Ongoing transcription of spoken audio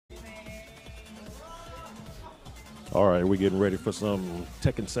All right, we're getting ready for some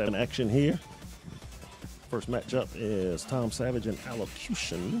Tekken 7 action here. First matchup is Tom Savage and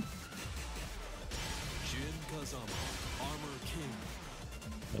Allocution.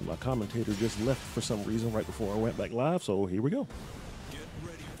 And my commentator just left for some reason right before I went back live, so here we go. Get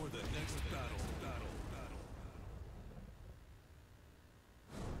ready for the next battle.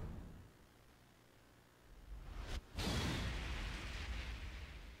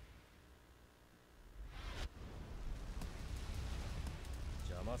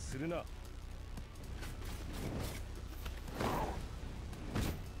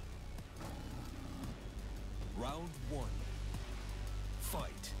 Round one.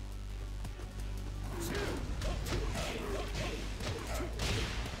 Fight.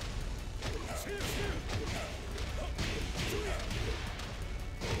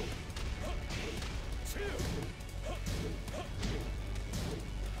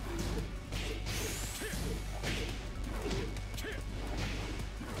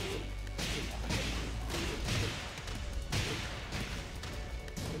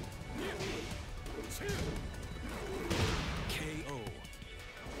 KO.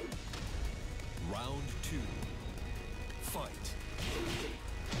 Round two. Fight.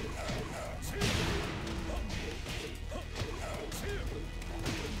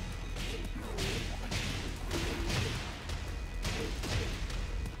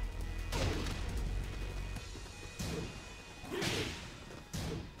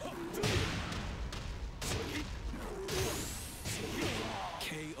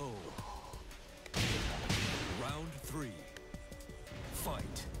 KO. Round three.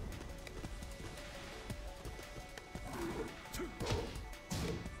 Fight.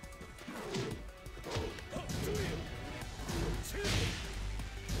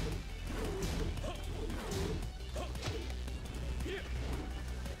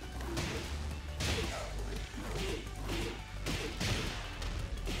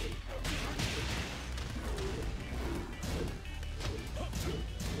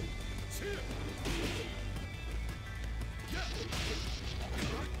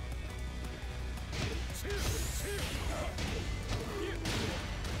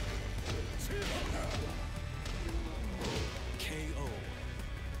 KO.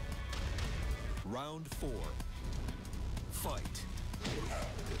 Round four. Fight.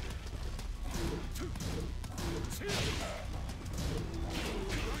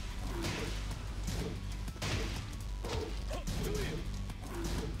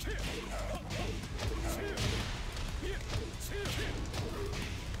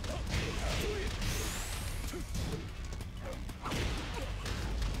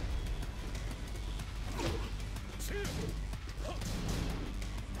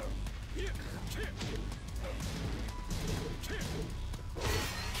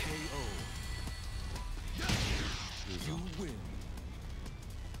 KO. You win.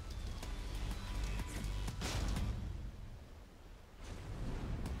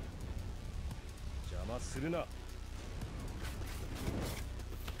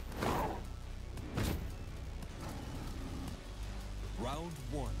 Round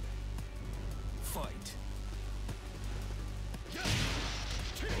one. Fight.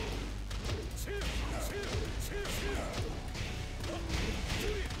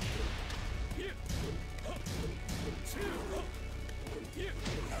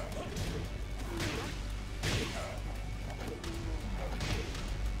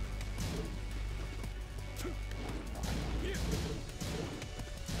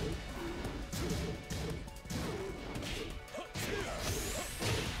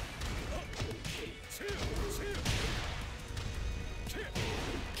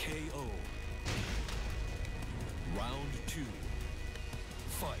 KO. Round two.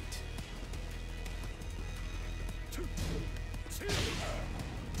 Fight.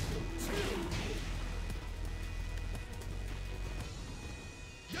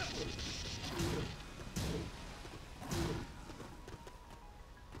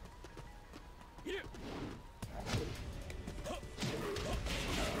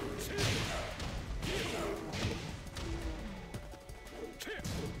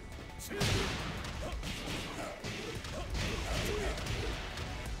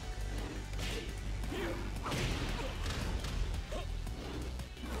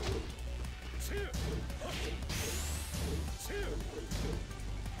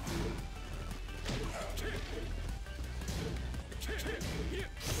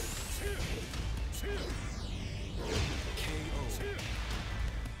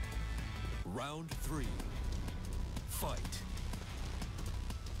 Round three. Fight.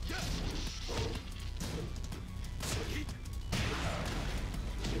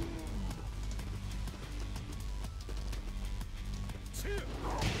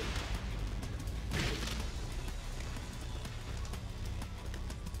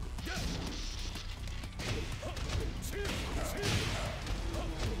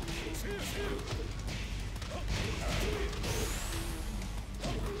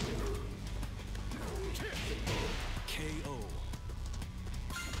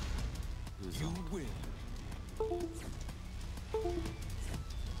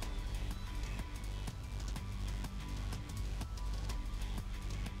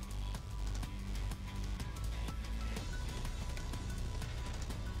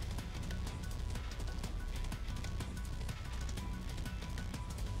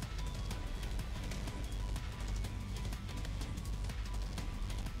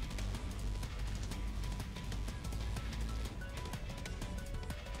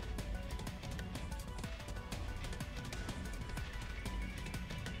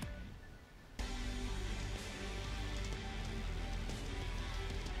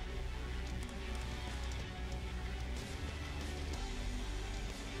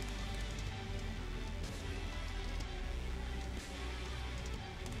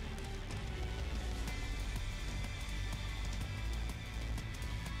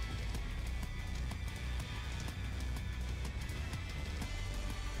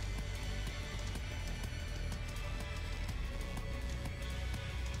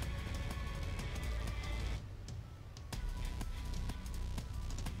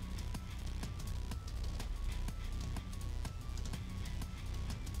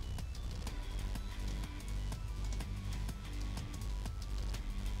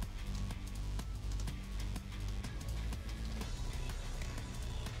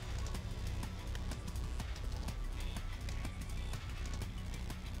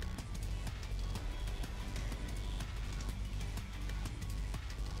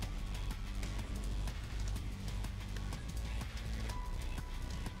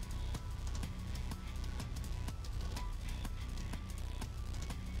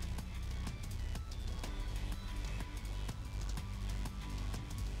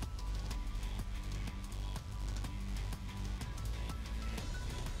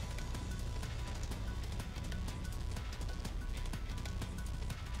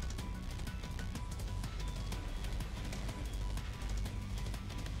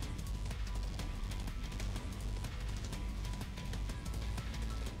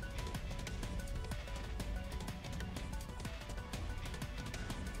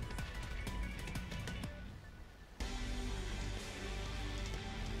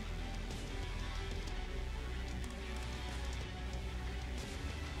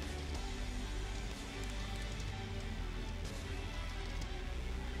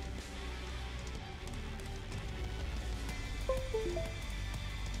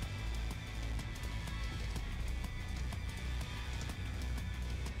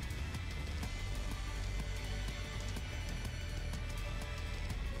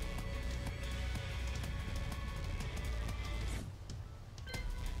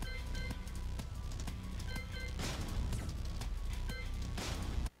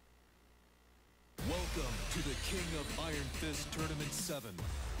 Welcome to the King of Iron Fist Tournament 7.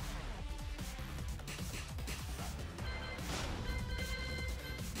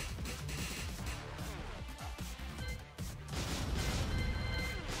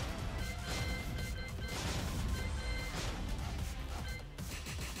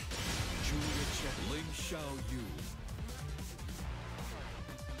 Julia Chen, Ling Xiaoyu.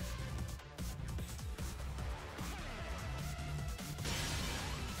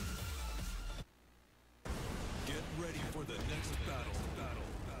 Get ready for the next battle.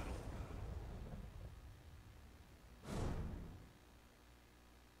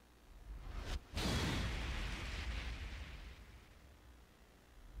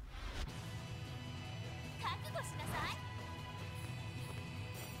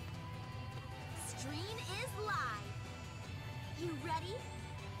 Stream is live. You ready?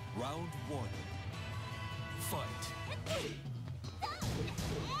 Round 1. Fight.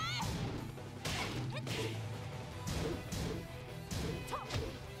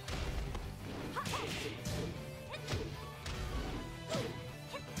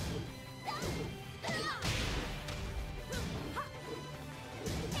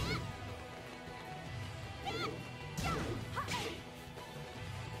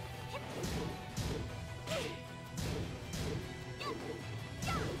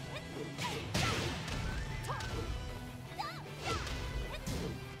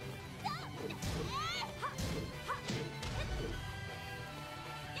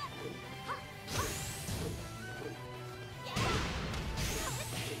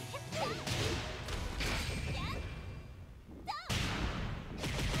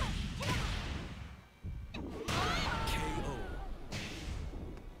 KO.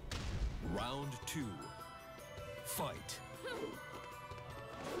 Round 2. Fight.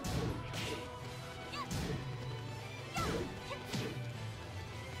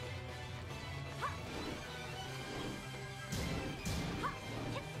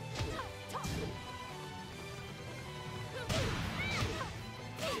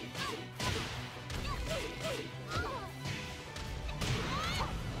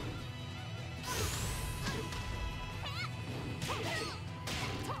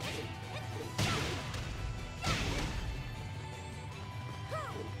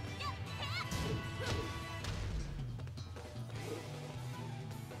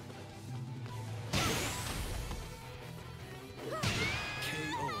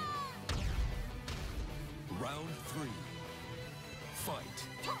 KO. Round 3. Fight.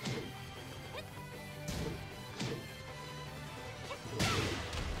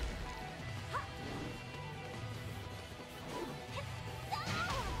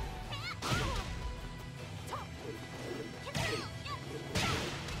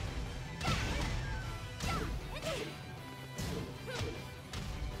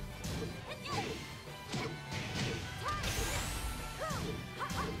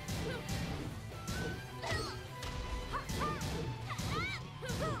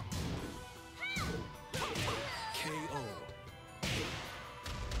 KO.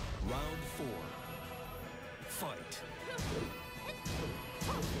 Round 4. Fight.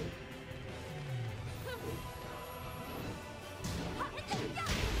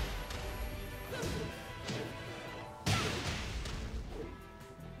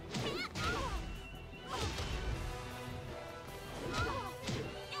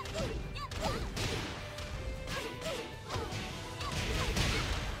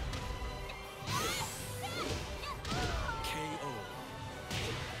 KO.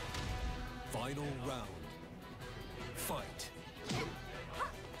 Final round. Fight.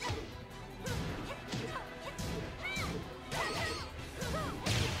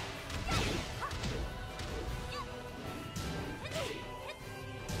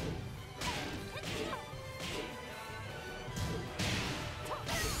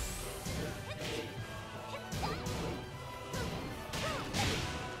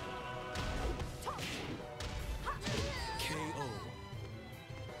 KO.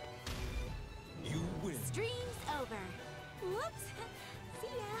 You win. Stream's over. Whoops. See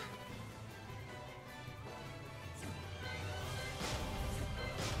ya.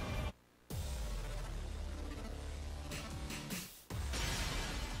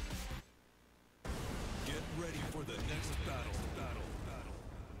 Get ready for the next battle.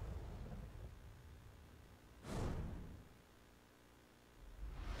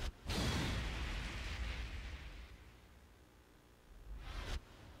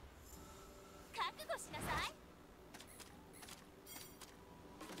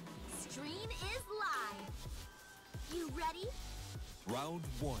 Stream is live. You ready? Round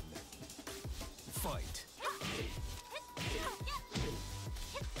 1. Fight.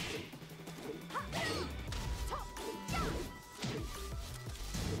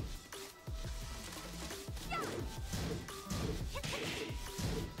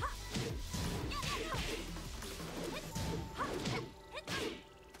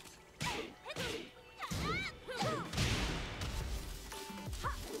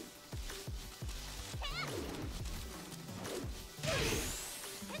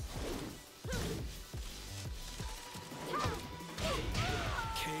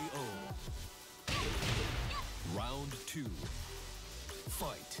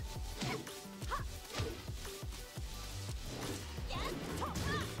 Fight.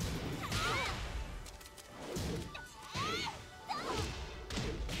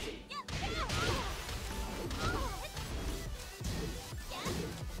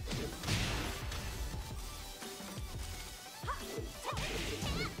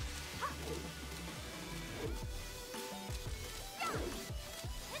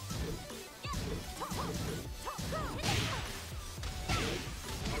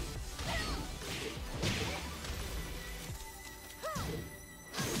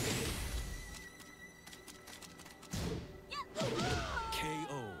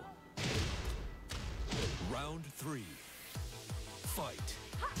 KO. Round 3. Fight.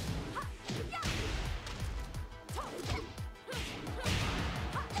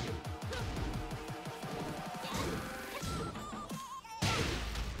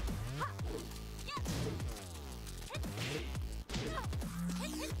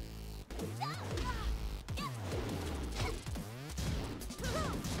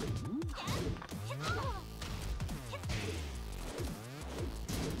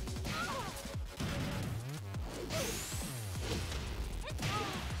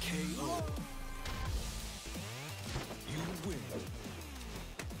 KO. You win.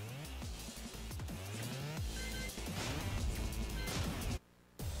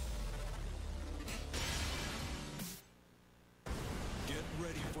 Get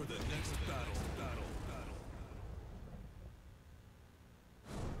ready for the next battle.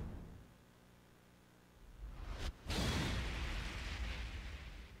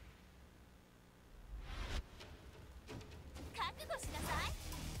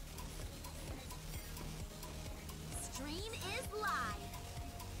 Stream is live.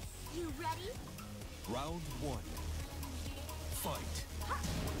 You ready? Round 1. Fight.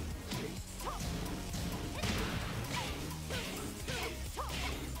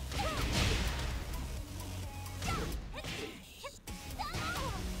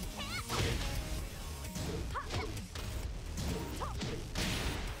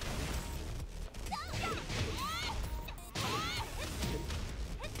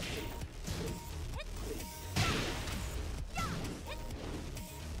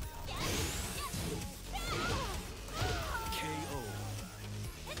 KO.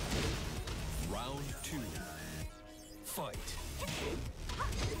 Round 2. Fight.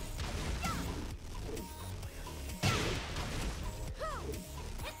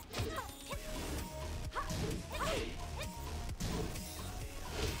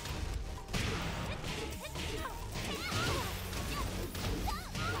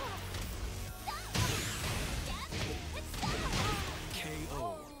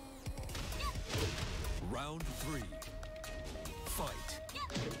 KO. Round 3. Fight.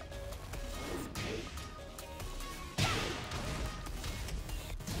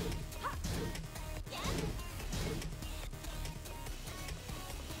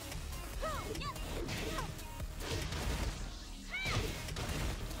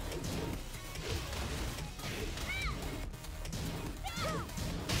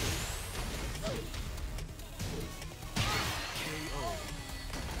 KO.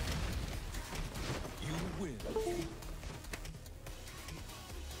 You win.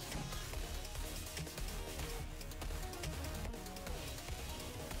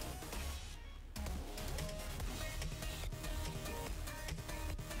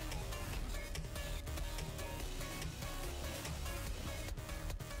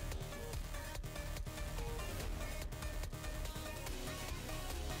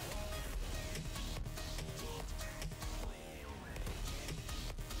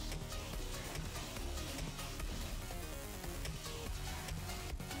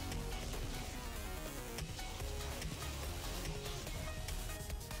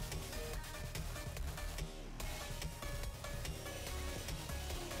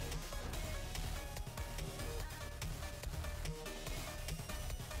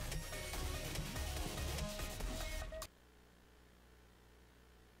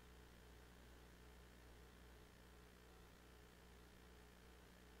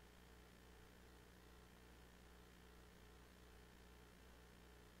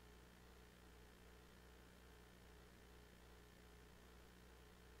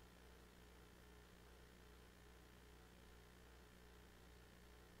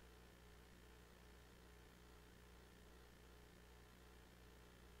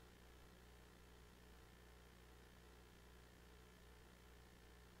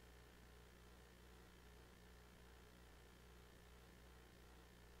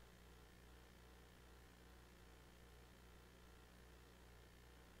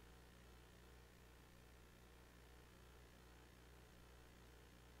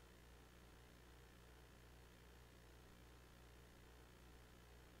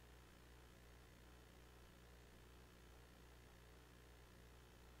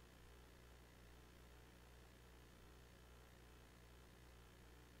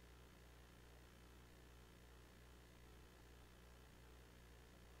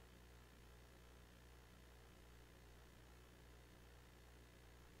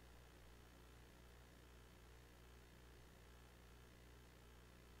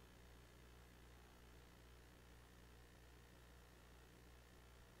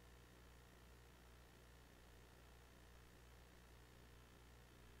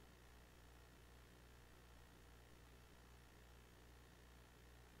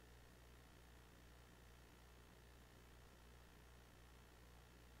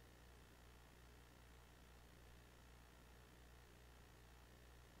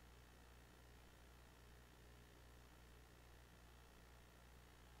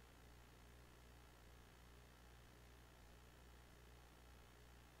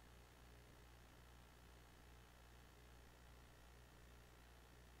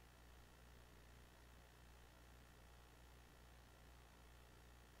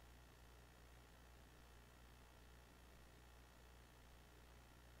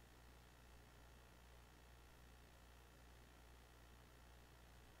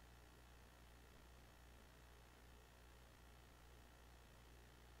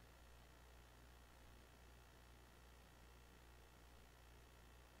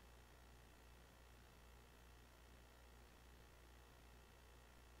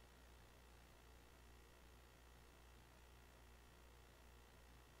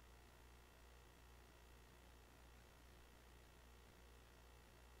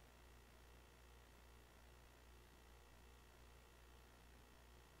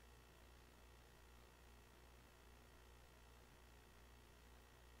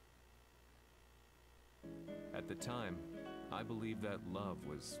 the time, I believed that love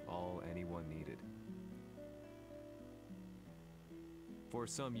was all anyone needed. For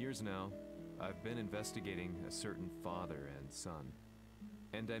some years now, I've been investigating a certain father and son,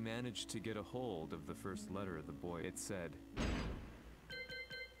 and I managed to get a hold of the first letter of the boy. It said,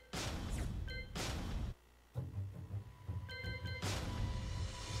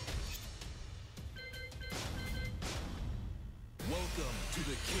 Welcome to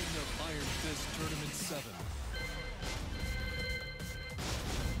the King of Iron Fist Tournament 7.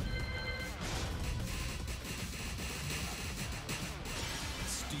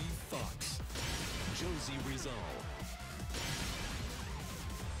 Steve Fox, Josie Rizal.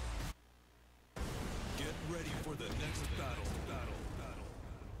 Get ready for the next battle.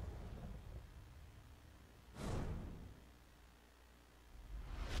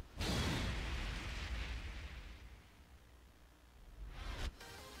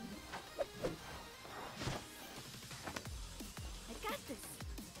 I got this.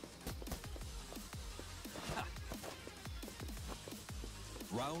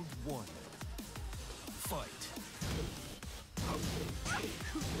 Round 1. Fight.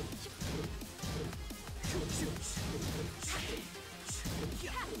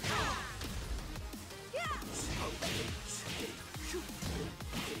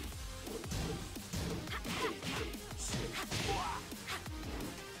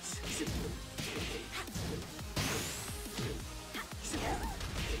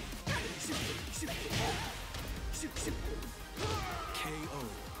 KO.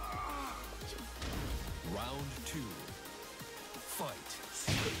 Round 2. Fight.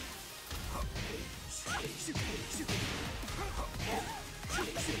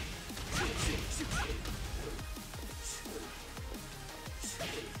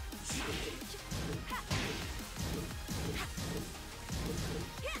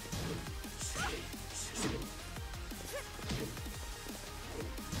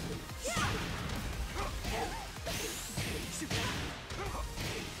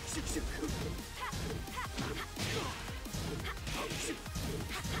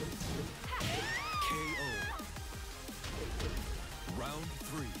 KO. Round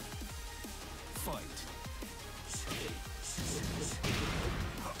 3. Fight.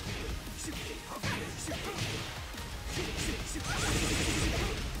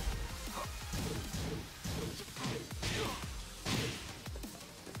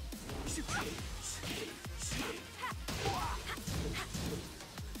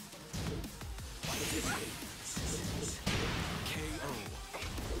 KO.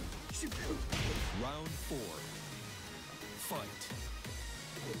 Round 4. Fight.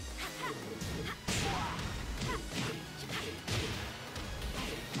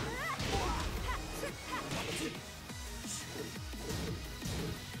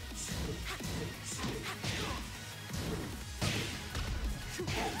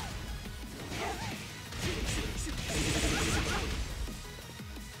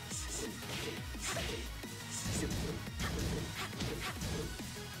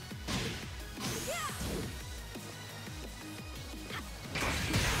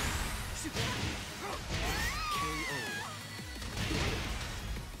 KO.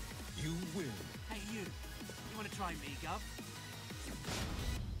 You win. Hey, you want to try me, Gov?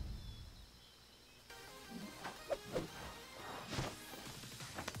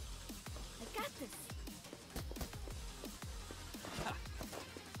 I got this.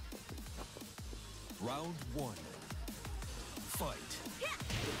 Round 1. Fight.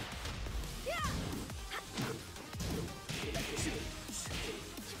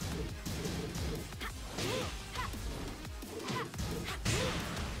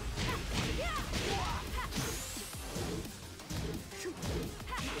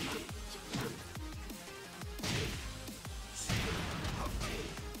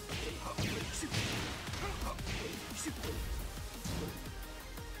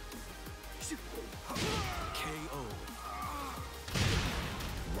 KO.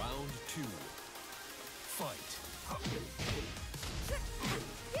 Round 2. Fight.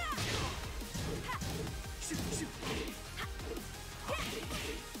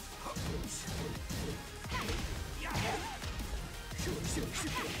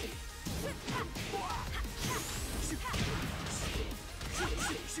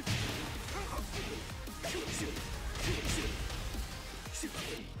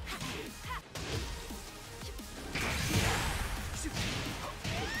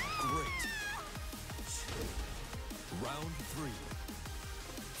 Great. Round 3.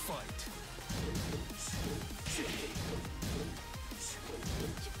 Fight.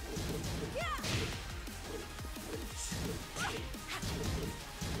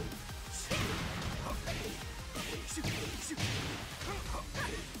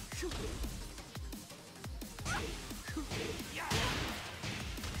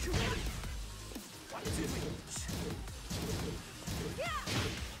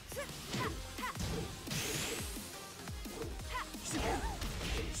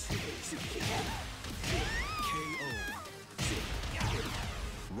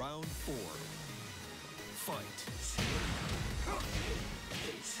 4. Fight.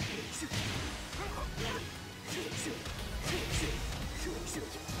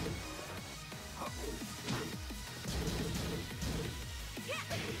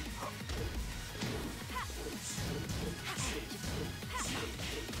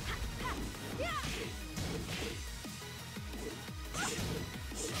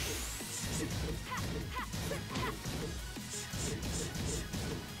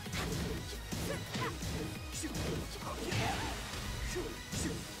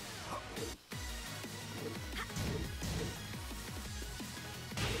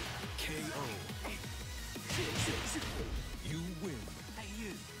 KO. You win. Hey,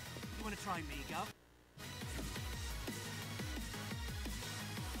 you want to try me, Gov?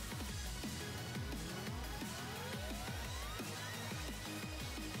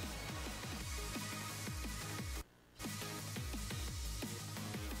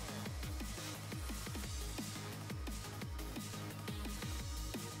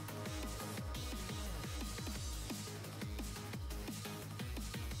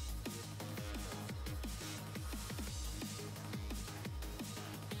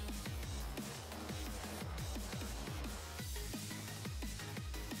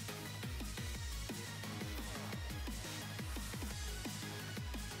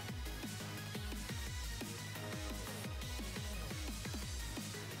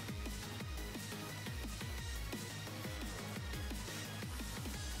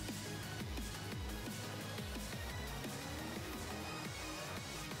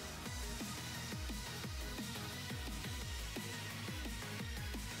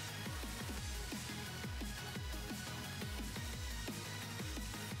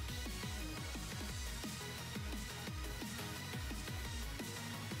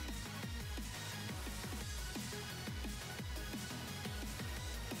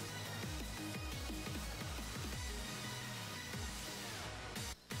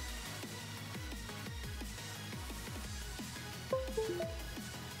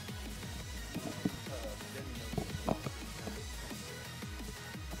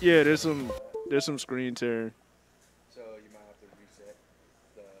 Yeah, there's some screen tearing. So you might have to reset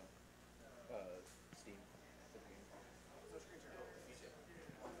the Steam for the game.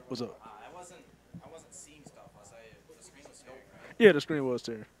 What's up? I wasn't seeing stuff. The screen was tearing, right? Yeah, the screen was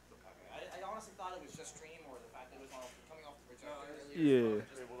tearing. Okay. I honestly thought it was just stream or the fact that it was coming off the projector. Yeah.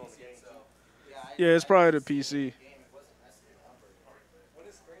 So, Yeah, it's probably the PC. What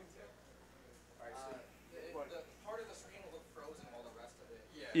is screen tear? The part of the screen will look frozen while the rest of it.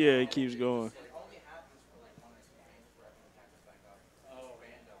 Yeah, it keeps going. It only happens for like 1 or 2 games before everything catches back up. Oh,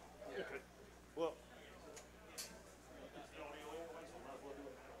 random. Well,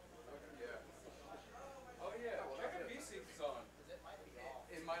 Oh yeah, check if VSync is on.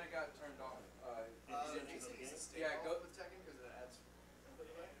 It might have got turned on. Yeah, go with Tekken because it adds.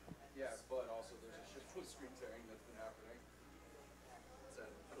 Yeah, but also there's a shit ton of screen tearing that's been happening.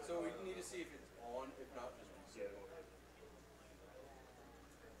 So we need to see if it's on. If not, just reset it.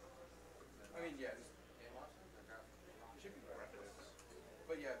 I mean, yeah, just it should be graphics.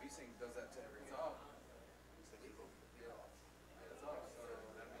 But yeah, VSync does that to every game. It's off. So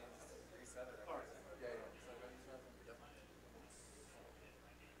that means reset it. Yeah.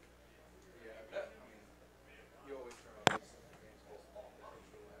 Yeah, I mean, you always turn on these games full small.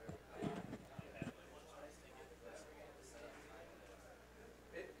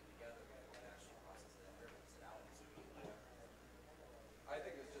 I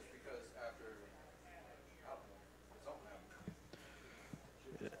think it's just because after, I don't know, something happened.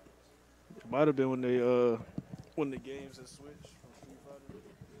 It might have been when the games had switched from Street Fighter.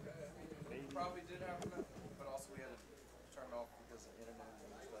 Probably did happen, but also we had to turn it off because of internet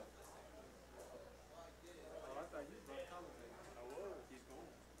and stuff. Oh, I thought you were commentating. I was. Keep going.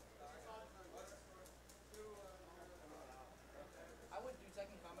 I would do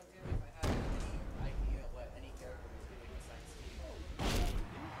Tekken commentary if I had any idea what any character was doing besides Steve.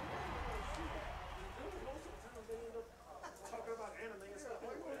 talking about anime and stuff.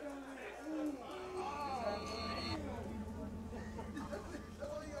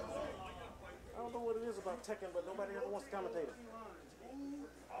 I don't know what it is about Tekken, but nobody ever wants to commentate it.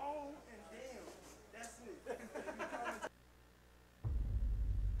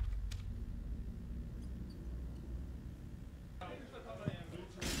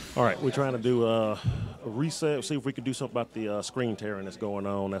 All right, we're trying to do a reset, see if we can do something about the screen tearing that's going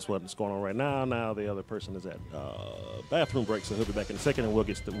on. That's what's going on right now. Now the other person is at bathroom break, so he'll be back in a second, and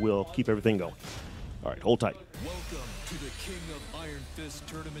we'll keep everything going. All right, hold tight. Welcome to the King of Iron Fist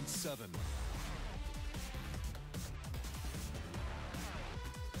Tournament 7.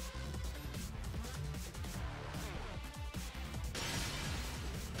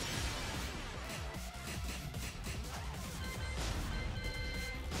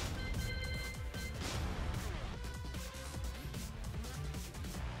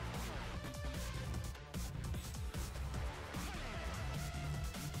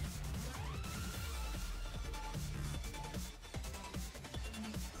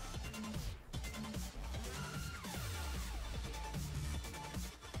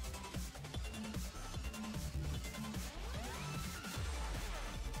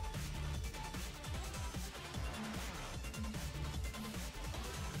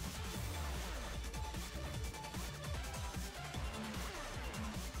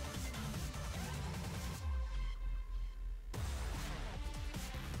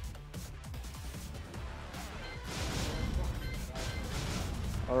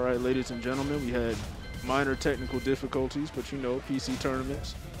 All right, ladies and gentlemen, we had minor technical difficulties, but you know, PC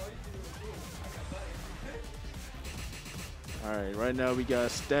tournaments. All right, right now we got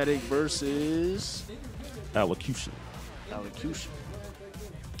Static versus Allocution. Allocution.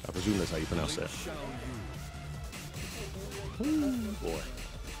 I presume that's how you pronounce that. Ooh, boy.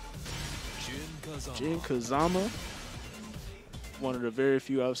 Jin Kazama, one of the very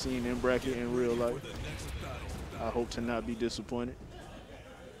few I've seen in bracket in real life. I hope to not be disappointed.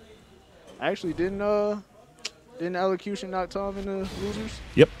 Actually, didn't Allocution knock Tom in the losers?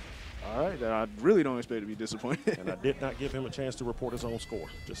 Yep. All right, then I really don't expect to be disappointed. And I did not give him a chance to report his own score.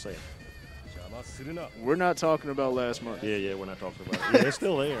 Just saying. We're not talking about last month. Yeah, we're not talking about it. Yeah, it's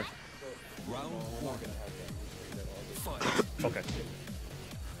still there. Okay.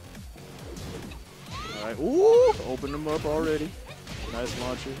 All right, ooh, open them up already. Nice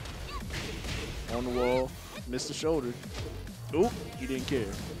launcher. On the wall, missed the shoulder. Oop, he didn't care.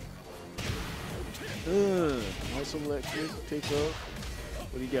 Nice electric, pick up.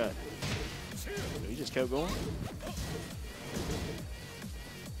 What do you got? He just kept going.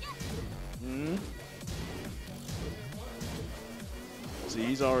 See,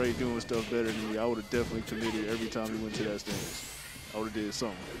 he's already doing stuff better than me. I would have definitely committed every time he went to that stance. I would have did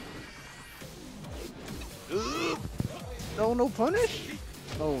something. No punish?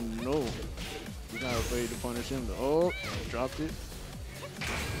 Oh no. He's not afraid to punish him. Oh, dropped it.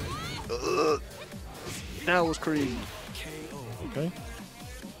 That was crazy. Okay.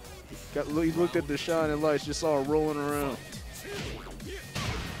 He looked at the shining lights, just saw it rolling around.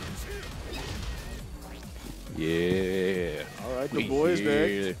 Yeah. All right, the boy is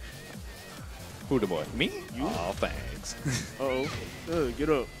back. Who the boy? Me? You? Oh, thanks. Uh-oh. Get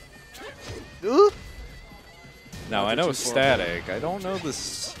up. Now, I Not know too far Static. I don't know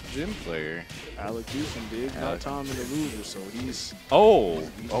this gym player. Allocution did. Not Tom in the loser, so he's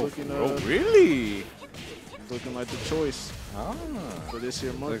He's looking, really? looking like the choice for this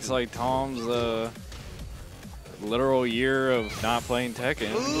here month. Looks like Tom's literal year of not playing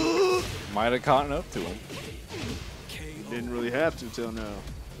Tekken might have caught up to him. Didn't really have to till now.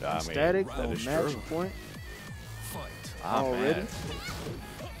 I mean, Static that on is match true. point. Already?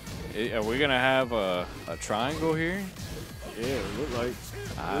 Are we gonna have a triangle here? Yeah, it looked like.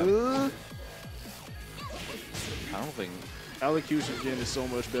 I don't think. Allocution Jin is so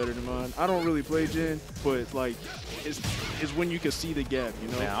much better than mine. I don't really play Jin, but like, it's when you can see the gap, you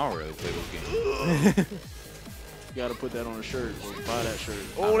know. Man, I don't really play this game. You gotta put that on a shirt or buy that shirt.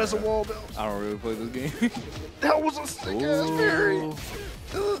 Oh, that's a wall belt. I don't really play this game. That was a sick ass parry.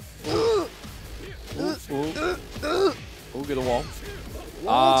 We'll get a wall.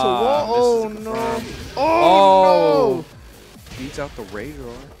 Wall to wall. Oh misses the no. front. Oh no. Beats out the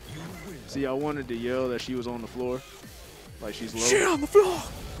radar. See, I wanted to yell that she was on the floor, like she's low. Shit on the floor.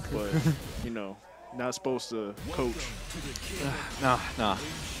 But you know, not supposed to coach. Nah.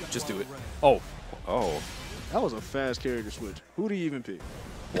 Just do it. Oh. That was a fast character switch. Who do you even pick?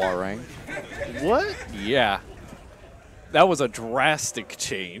 Warang. What? Yeah. That was a drastic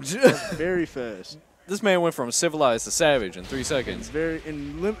change. Very fast. This man went from civilized to savage in 3 seconds. Very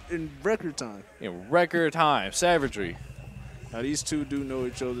in record time. In record time. Savagery. Now these two do know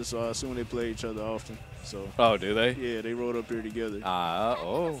each other, so I assume they play each other often. So Oh, do they? yeah, they rode up here together.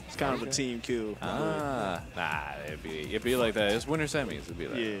 It's It's kind of a team kill. Nah, it'd be like that. It's winter semis. It'd be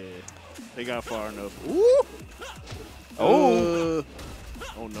like Yeah, they got far enough. Ooh. Oh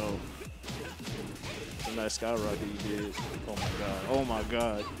no. It's a nice skyrocket he did. Oh my god. Oh my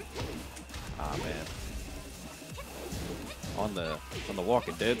god. man. On the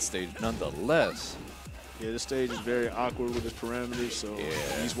Walking Dead stage, nonetheless. Yeah, this stage is very awkward with its parameters, so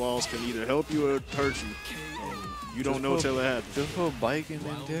Yeah. these walls can either help you or hurt you. And you don't know till it happens. Just put biking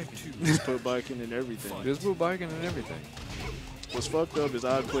in Tekken. Just put biking in everything. Just put biking in everything. What's fucked up is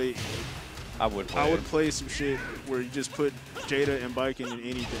I would play some shit where you just put Jada and biking in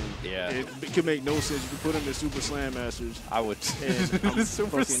anything. Yeah. It could make no sense. You could put them in Super Slam Masters. I would. And I'm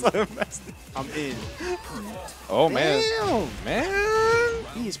Super fucking- Slam Master. I'm in. Oh man, Damn. man.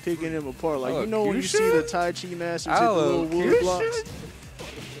 He's picking them apart. Like, you know when you see Allocution? the Tai Chi Masters hit the little wood blocks?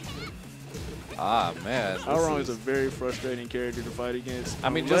 Man. Alron is a very frustrating character to fight against. I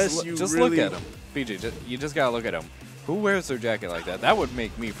mean, unless just really look at him. BJ, you just gotta look at him. Who wears their jacket like that? That would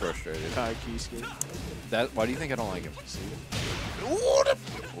make me frustrated. Kai Kisuke. Why do you think I don't like him?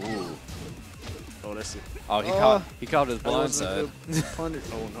 Ooh. Oh, that's it. Oh, he caught his That blind wasn't side. a good punish.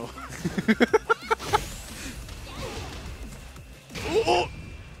 Oh no.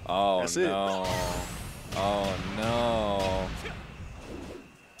 Oh That's it. no. Oh no.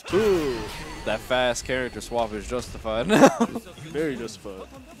 Ooh. that fast character swap is justified now. Very justified.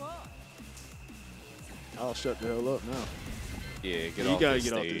 I'll shut the hell up now. Yeah, You gotta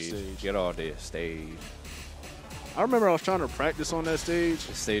get off this stage. Get off this stage. I remember I was trying to practice on that stage.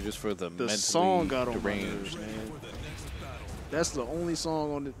 The stage is for the mentally song got on my deranged. nerves, man. That's the only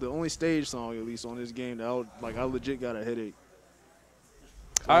song on the only stage song at least on this game that I legit got a headache.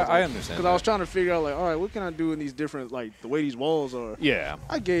 I understand. Because I was trying to figure out like, all right, what can I do in these different like the way these walls are. Yeah.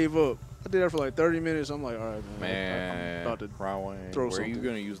 I gave up. I did that for like 30 minutes. I'm like, all right, man. I'm about to Ryan, throw where something. are you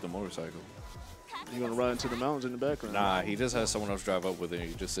gonna use the motorcycle? You gonna ride into the mountains in the background? Nah, he just has someone else drive up with it.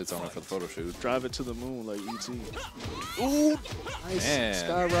 He just sits on it for the photo shoot. Drive it to the moon like E.T. Ooh, nice Man.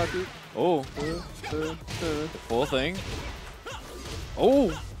 skyrocket. Oh, the full thing. Oh,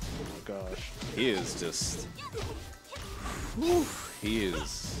 my gosh. He is just. Whew, he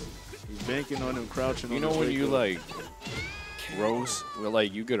is. He's banking on him crouching. You on know his when wake you up. like roast, well,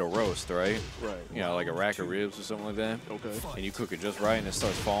 like you get a roast, right? Right. You know, like a rack of ribs or something like that. Okay. And you cook it just right, and it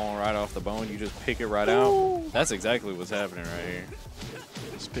starts falling right off the bone. You just pick it right out. That's exactly what's happening right here.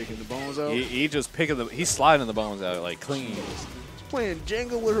 He's picking the bones out. He just picking the. He's sliding the bones out like clean. He's playing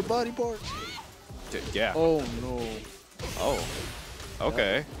Jenga with her body parts. Yeah. Oh no. Oh.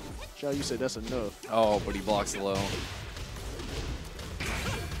 Okay. Shao, you said that's enough. Oh, but he blocks the low.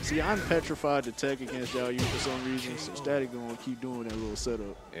 See, I'm petrified to tech against Xiao Yu for some reason, so Static gonna keep doing that little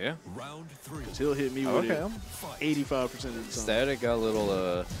setup. Yeah. Round 3. Cause he'll hit me with it 85% of the time. Static got a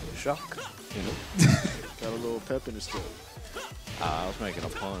little shock, you know. Got a little pep in his step. I was making a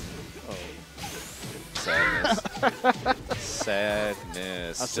pun. Oh. Sadness.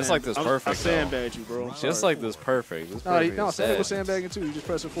 Sadness. Just like this perfect. I sandbagged you, bro. I'm Just sorry. like this perfect. This No, perfect no, is Static was sad. sandbagging too. He just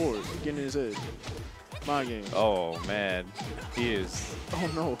pressing forward, getting in his head. My game. Oh man, he is. Oh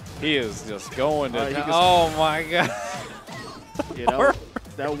no. He is just going to. All right, he can- Oh my god. Yeah,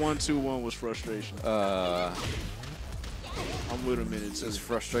 that 1-2-1 was frustration. I'm I'm with him in it too. It's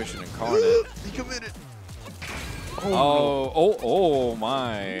frustration incarnate. He committed. Oh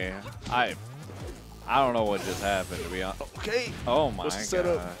my. I don't know what just happened, to be honest. Okay. Oh my What's the god.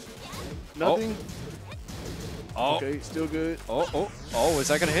 setup? Nothing. Oh. Okay, still good. Oh, is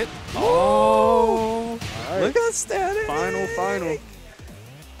that gonna hit? Oh. All right. Look at Static. Final.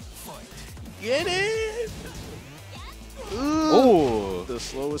 Get it. Oh. The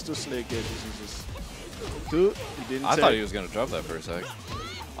slowest of snake edges. He just. Dude, he didn't. I tech. thought he was gonna drop that for a sec.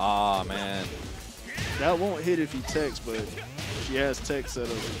 Ah man. That won't hit if he techs, but she has tech set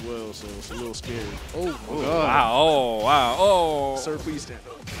up as well, so it's a little scary. Oh my god. Wow. Oh wow. Oh. Sir, please stand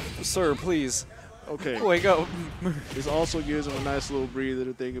up. Sir, please. Okay. Wake up. This also gives him a nice little breather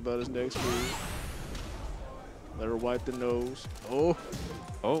to think about his next move. Let her wipe the nose. Oh.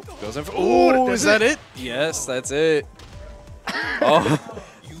 Oh, goes in for. Oh, Oh, is that it? Yes, that's it. Oh,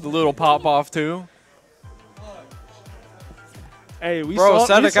 the little pop off too. Hey, we Bro, saw,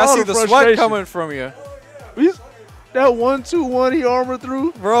 Static, I see the sweat frustration. coming from you. That 1-2-1 he armored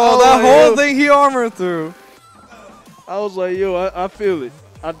through. Bro, that whole thing he armored through. I was like, yo, I feel it.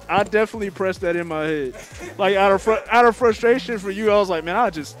 I definitely pressed that in my head. Like, out of frustration for you, I was like, man, I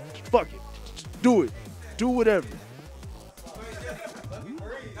just, fuck it. Just do it. Do whatever.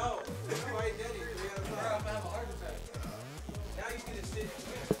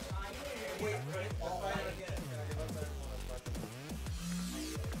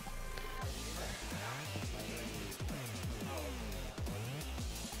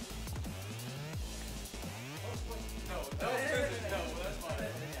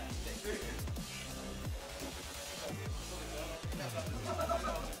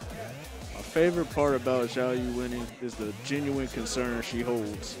 My favorite part about Xiao Yu winning is the genuine concern she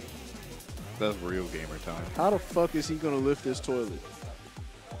holds. That's real gamer time. How the fuck is he gonna lift this toilet?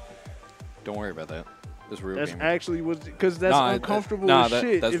 Don't worry about that. That's real That's gamer. actually what, because that's Nah, uncomfortable nah, as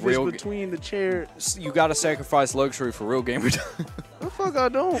shit. that's If real it's between the chair, You gotta sacrifice luxury for real gamer time. the fuck I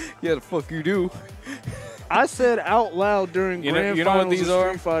don't. Yeah, the fuck you do. I said out loud during You know- grand you know what finals these of are?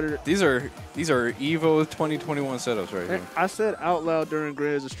 Street Fighter. These are Evo 2021 setups right here. I said out loud during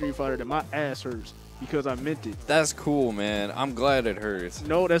grands of Street Fighter that my ass hurts because I meant it. That's cool, man. I'm glad it hurts.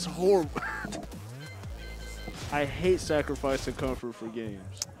 No, that's horrible. I hate sacrificing comfort for games.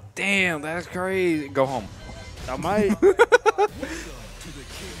 Damn, that's crazy. Go home. I might. To the King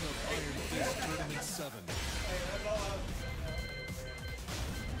of Iron Fist Tournament 7.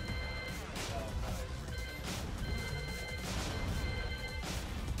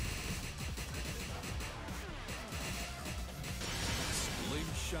 Ling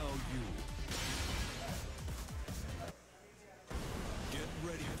Xiaoyu. Get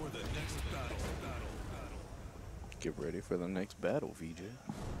ready for the next battle. Get ready for the next battle, VJ.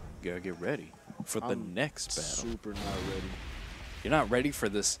 You gotta get ready for the I'm next battle. Super not ready. You're not ready for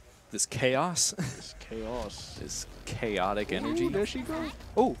this chaos? It's chaos. This chaotic energy? Ooh, there she go.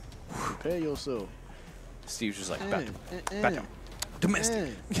 Oh, Prepare yourself. Steve's just like, Eh, back down.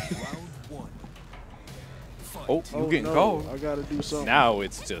 Domestic. Round one. Fight. Oh, you getting no, called. I gotta do something. Now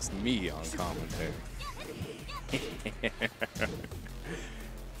it's just me on commentary.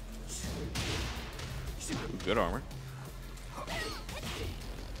 Good armor.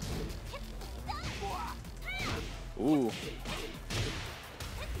 Ooh.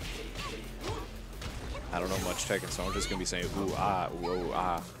 I don't know much Tekken, so I'm just gonna be saying ooh ah, ooh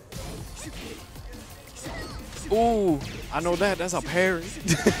ah. Ooh, I know that. That's a parry.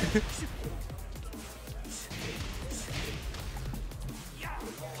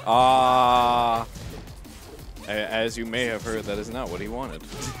 Ah. As you may have heard, that is not what he wanted.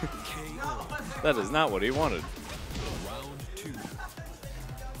 That is not what he wanted. Round two.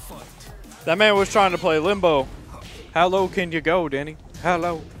 Fight. That man was trying to play limbo. How low can you go, Danny? How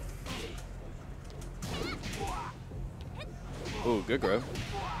low? Ooh, good grab.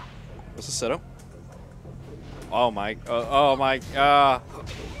 What's the setup? Oh my,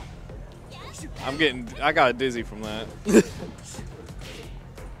 I got dizzy from that.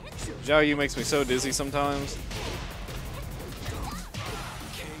 Zhao Yu makes me so dizzy sometimes.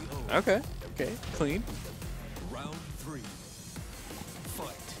 Okay, clean. Round three.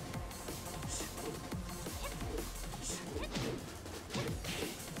 Fight.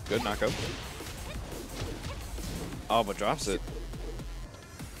 Good knockout. Oh, but drops it.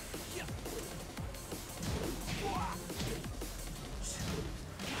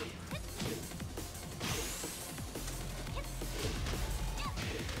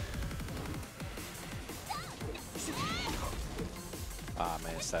 Ah,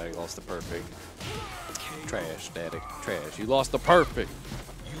 man, Static lost the perfect. Trash, Static. Trash. You lost the perfect.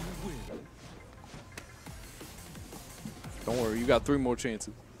 Don't worry, you got 3 more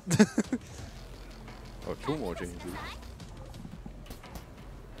chances. Or 2 more chances.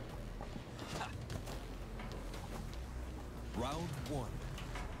 Round one.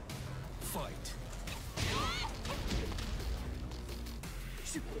 Fight.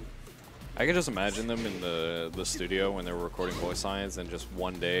 I can just imagine them in the studio when they're recording voice lines, and just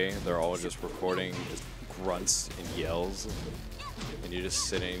one day they're all just recording just grunts and yells, and you're just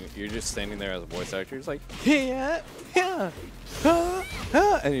standing there as a voice actor. It's like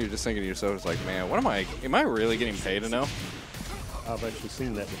and you're just thinking to yourself, it's like, man, am I really getting paid enough? I've actually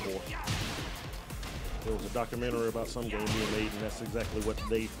seen that before. There was a documentary about some game being made, and that's exactly what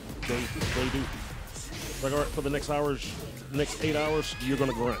they do. Like, all right, for the next 8 hours, you're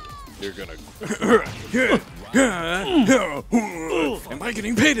gonna grunt. You're gonna. Am I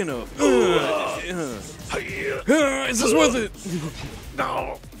getting paid enough? Is this worth it?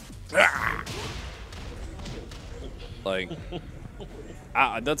 No. Like,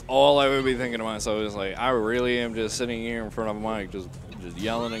 that's all I would be thinking to myself. Is like, I really am just sitting here in front of a mic, just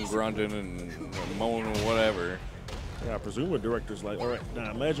yelling and grunting and moaning and whatever. Yeah, I presume a director's like, all right,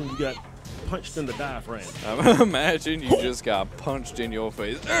 now imagine you got punched in the diaphragm. Imagine you just got punched in your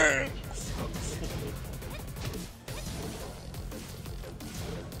face.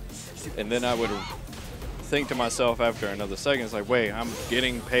 And then I would think to myself after another second, it's like, wait, I'm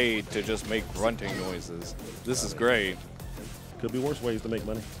getting paid to just make grunting noises. This is great. Could be worse ways to make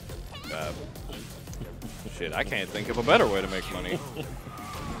money. Shit, I can't think of a better way to make money.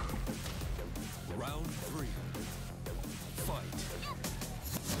 Round three. Fight.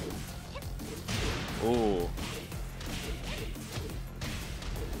 Ooh.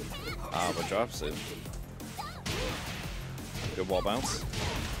 Ah, but drops it. Good wall bounce.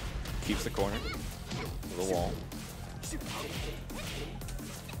 Keeps the corner. The wall.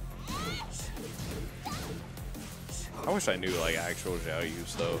 I wish I knew like actual Zhao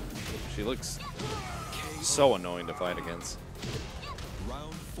Yu's though. She looks so annoying to fight against.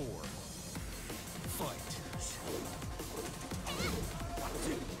 Round four. Fight.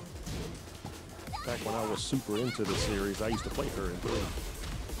 Back when I was super into the series, I used to play her in 3.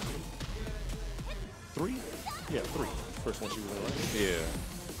 3? Yeah, 3. First one she was in, right? Yeah.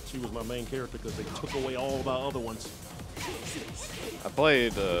 She was my main character because they took away all my other ones. I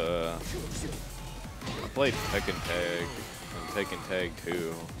played Tekken Tag and Tekken Tag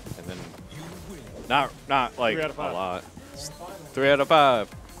 2, and then not like 3 out of a 5. lot. 3 out of 5.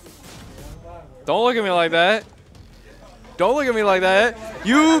 Don't look at me like that. Don't look at me like that.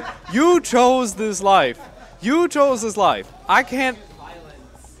 You chose this life. You chose this life. I can't.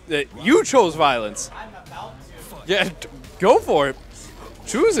 You chose violence. Yeah, go for it.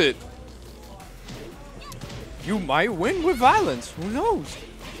 Choose it. You might win with violence. Who knows?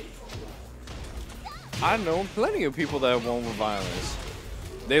 I know plenty of people that won with violence.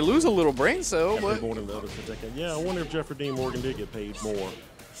 They lose a little brain cell, Definitely but more than the others for Tekken. Yeah, I wonder if Jeffrey Dean Morgan did get paid more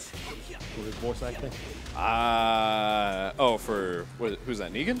for his voice acting. who's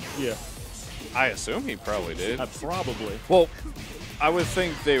that? Negan? Yeah, I assume he probably did. probably. Well, I would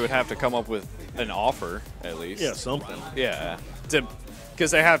think they would have to come up with an offer at least. Yeah, something. Yeah,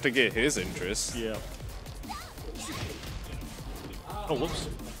 because they have to get his interest. Yeah. Oh, whoops.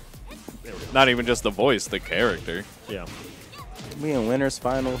 There we go. Not even just the voice, the character. Yeah. We in winners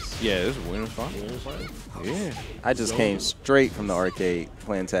finals. Yeah, this is winner's fun. Yeah. I just came straight from the arcade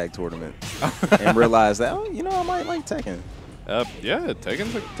playing tag tournament and realized that, oh, you know, I might like Tekken. Yeah,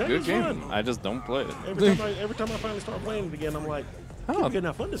 Tekken's a good game. fun. I just don't play it. Every time I finally start playing it again, I'm like, Oh. forgetting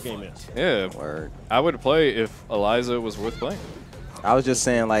how fun this game is. Yeah, Word. I would play if Eliza was worth playing. I was just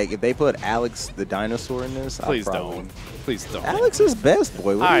saying, like, if they put Alex the dinosaur in this, Please I'd probably... don't. Please don't. Alex is best,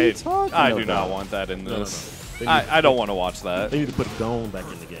 boy. What are you talking I about? do not want that in No, no, this. They I don't want to watch that. They need to put Gone back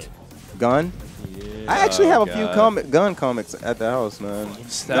in the game. Gun? Yeah. I actually have a few God. gun comics at the house, man.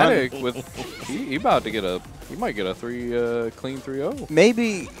 Static with he about to get he might get a clean 3-0.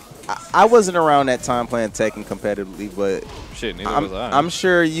 Maybe I wasn't around that time playing Tekken competitively, but Shit, neither was I. I'm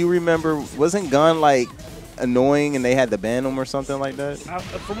sure you remember. Wasn't Gun like annoying and they had to ban him or something like that?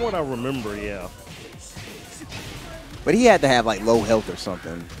 From what I remember, yeah. But he had to have like low health or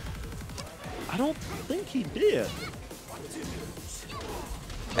something. I don't think he did.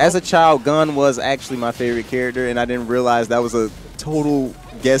 As a child, Gun was actually my favorite character, and I didn't realize that was a total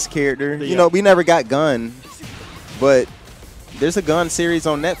guest character. Yeah. You know, we never got Gun, but there's a Gun series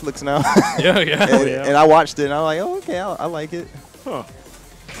on Netflix now. Yeah. And I watched it, and I'm like, oh, okay, I like it. Huh.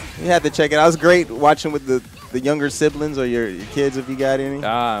 You have to check it out. It was great watching with the younger siblings or your kids if you got any.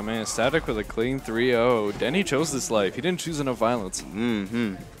 Ah, man, Static with a clean 3-0. Denny chose this life. He didn't choose enough violence.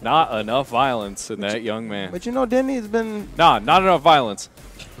 Mm-hmm. Not enough violence in that young man. But you know, Denny's been... Not enough violence.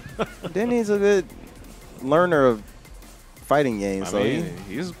 Denny's a good learner of fighting games. I mean,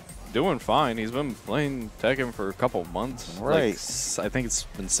 he's doing fine. He's been playing Tekken for a couple months. Right. Like, I think it's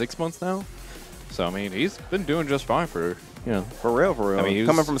been 6 months now. So, I mean, he's been doing just fine for, For real. I mean, he was-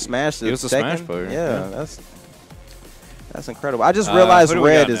 coming from Smash to he was a Tekken, Smash player. Yeah, that's incredible. I just realized who do we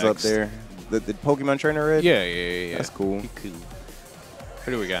Red got is up next? there. The Pokemon trainer Red? Yeah. That's cool.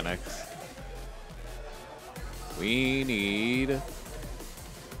 Who do we got next? We need...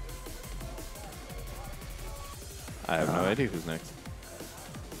 I have no idea who's next.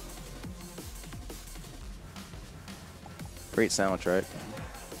 Great soundtrack.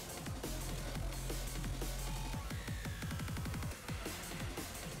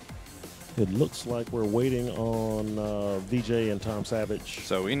 It looks like we're waiting on VJ and Tom Savage.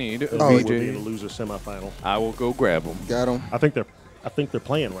 So we need Who Oh, will VJ. be in the loser semifinal. I will go grab him. Got him. I think they're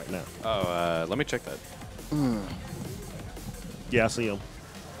playing right now. Oh, let me check that. Yeah, I see them.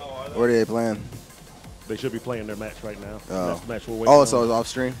 Where are they playing? They should be playing their match right now. Oh. That's the match we're waiting Oh, on. so it's off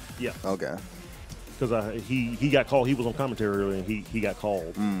stream? Yeah, Okay. because he got called. He was on commentary earlier, and he got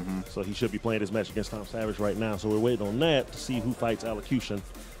called. Mm-hmm. So he should be playing his match against Tom Savage right now. So we're waiting on that to see who fights Allocution.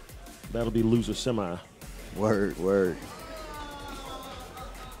 That'll be loser semi. Word.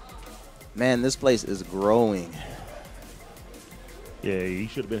 Man, this place is growing. Yeah, he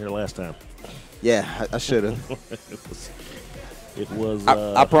should have been here last time. Yeah, I should have. It was.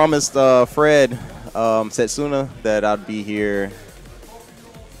 I promised Fred Setsuna that I'd be here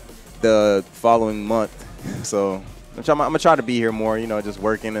the following month. So I'm gonna try to be here more. You know, just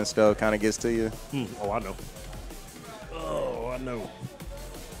working and stuff kind of gets to you. Oh, I know. Oh, I know.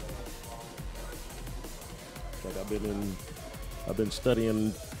 Like I've been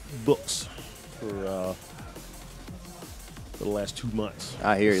studying books for the last 2 months.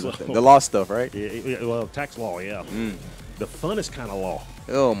 I hear you. So- The law stuff, right? Yeah, well, tax law, yeah. The funnest kind of law.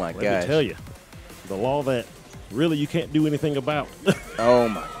 Oh my Let me gosh. tell you, the law that really you can't do anything about. Oh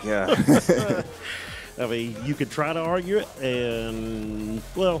my god. I mean, you could try to argue it, and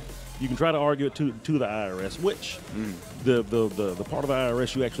well, you can try to argue it to the IRS, which the part of the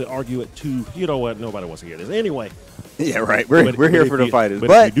IRS you actually argue it to. You know what? Nobody wants to hear this anyway. Yeah, right. We're But here if for the you- fighters. But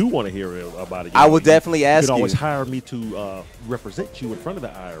But if you do want to hear about it, I will definitely ask You could always you. hire me to represent you in front of the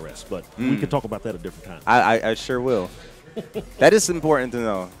IRS, but we could talk about that a different time. I sure will. That is important to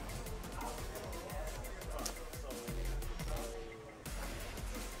know.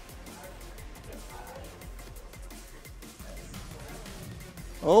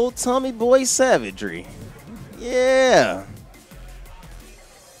 Old Tommy Boy savagery. Yeah.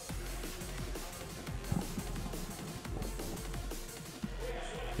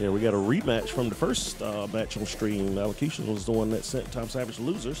 Yeah, we got a rematch from the first match on stream. Allocution was the one that sent Tom Savage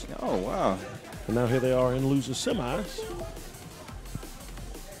losers. Oh wow. And now here they are in losers semis.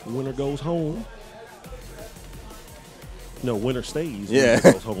 Winner goes home. No, winner stays. Yeah.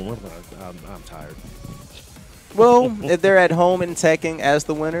 Winner goes home. I'm tired. Well, if they're at home in Tekken as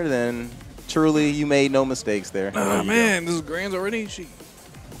the winner, then truly you made no mistakes there. Oh, man, this is Grand's already.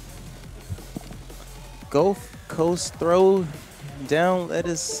 Go Coast throw down. Let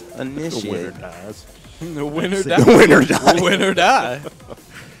us The initiate. winner dies. The winner The winner dies. The winner die.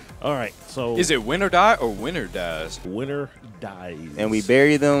 All right, so Is it win or die or winner dies? winner dies. And we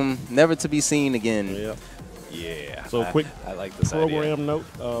bury them, never to be seen again. Yep. Yeah. So quick I like this program idea. note: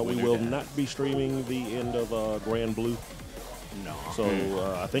 we Winner will dies. not be streaming the end of Grand Blue. No. So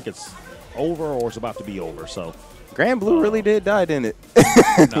I think it's over or it's about to be over. So Grand Blue really did die, didn't it?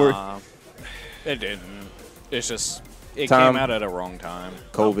 Nah. It didn't. It's just, it Time. came out at a wrong time.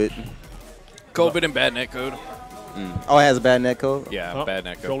 COVID. COVID and bad netcode. Oh, it has a bad net code? Yeah, oh, bad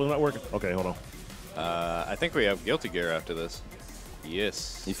netcode. controller's not working. Okay, hold on. I think we have Guilty Gear after this.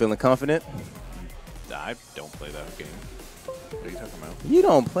 Yes. You feeling confident? I don't play that game. What are you talking about? You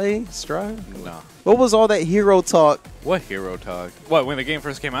don't play Strive? Nah. What was all that hero talk? What hero talk? What, when the game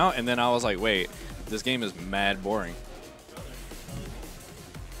first came out, and then I was like, wait, this game is mad boring.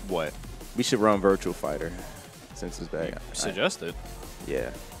 What? We should run Virtual Fighter since it's back. Suggest it.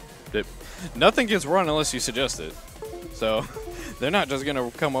 Yeah. Nothing gets run unless you suggest it. So, they're not just going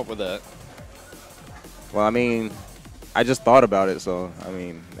to come up with that. Well, I mean, I just thought about it, so, I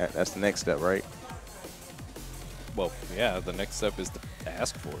mean, that's the next step, right? Well, yeah, the next step is to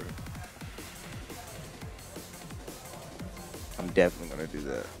ask for it. I'm definitely going to do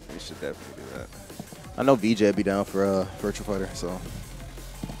that. We should definitely do that. I know VJ would be down for Virtual Fighter, so.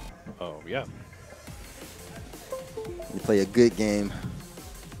 Oh, yeah. You play a good game.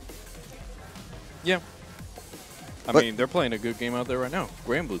 Yeah. I But- mean, they're playing a good game out there right now.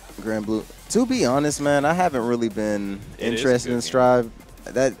 Grand Blue. Grand Blue. To be honest, man, I haven't really been It is a interested good in game. Strive.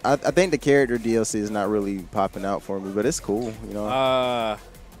 That I think the character DLC is not really popping out for me, but it's cool, you know. I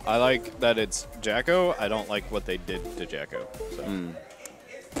like that it's Jacko. I don't like what they did to Jacko. So.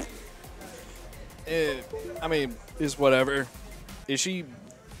 I mean, is whatever. Is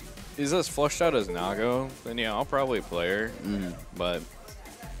this flushed out as Nago? Then yeah, I'll probably play her. But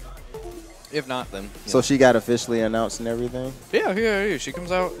if not, then So she got officially announced and everything? yeah. She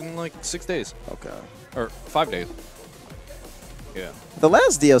comes out in like 6 days Okay. or 5 days. Yeah. The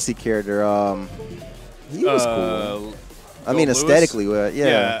last DLC character, he was cool. I mean, Lewis? aesthetically, yeah.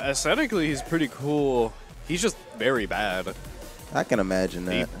 Yeah, aesthetically, he's pretty cool. He's just very bad. I can imagine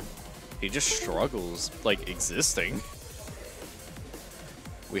that. He just struggles, like, existing.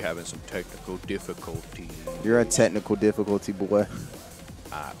 We having some technical difficulty. You're a technical difficulty boy.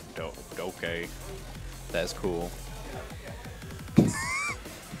 Okay. That's cool.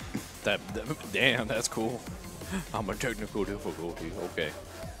 Damn, that's cool. I'm a technical difficulty. Okay.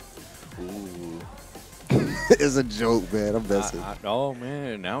 Ooh. It's a joke, man. I'm messing. Oh,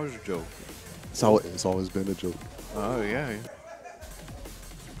 man, now it's a joke. It's always been a joke. Oh, yeah.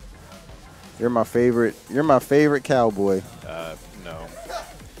 You're my favorite cowboy. No.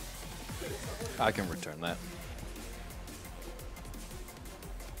 I can return that.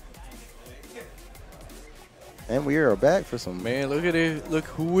 And we are back for some. Man, look at it. Look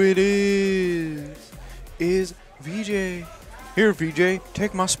who it is. Is VJ. Here, VJ,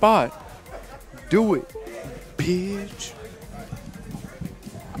 take my spot. Do it, bitch.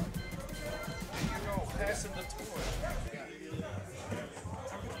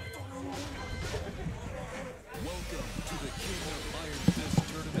 Welcome to the King of Iron Fist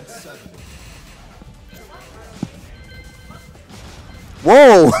Tournament 7.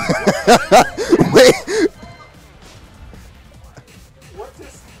 Whoa! Wait.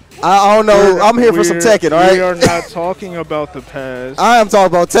 I don't know. I'm here for some Tekken, all right? We are not talking about the past. I am talking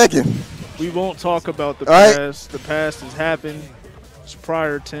about Tekken. We won't talk about the All right. past. The past has happened. It's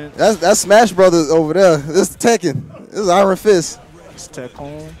prior tense. That's Smash Brothers over there. This is Tekken. This is Iron Fist. It's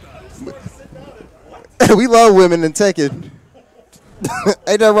Tekken. We love women in Tekken.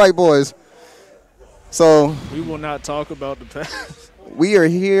 Ain't that right, boys? So We will not talk about the past. we are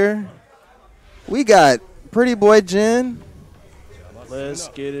here. We got Pretty Boy Jen Let's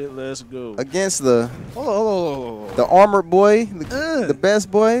get it. Let's go. against the Oh. armored boy, the best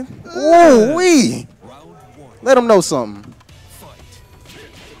boy. Ooh wee! Let him know something.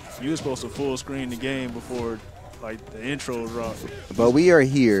 You were supposed to full screen the game before, like, the intro dropped. But we are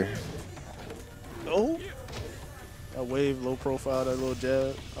here. Oh. That wave, low profile, that little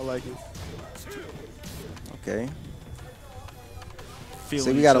jab. I like it. Okay. Feeling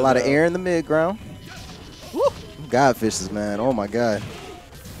See, we got a each lot of other air out. in the mid ground. Godfishes, man. Oh my God.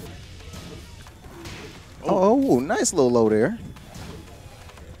 Ooh, nice little low there.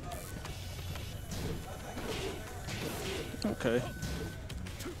 Okay.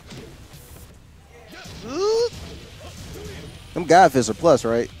 Them God fists are plus,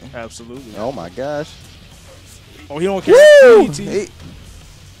 right? Absolutely. Oh my gosh. Oh, he don't care. Woo! DDT. Hey.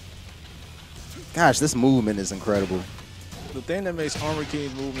 Gosh, this movement is incredible. The thing that makes Armor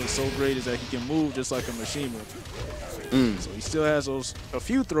King's movement so great is that he can move just like a Mishima. So he still has a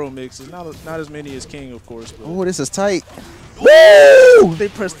few throw mixes, not as many as King, of course. But Oh, this is tight. Woo! they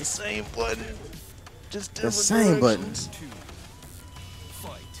press the same button, just The different same directions. button.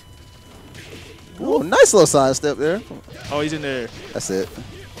 Ooh, nice little side step there. Oh, he's in there. That's it.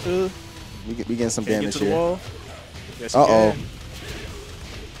 We getting some Can't damage get to the here. wall. Yes, he Uh-oh.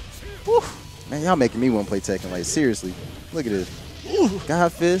 can. Man, y'all making me want to play Tekken. Like, seriously. Look at this.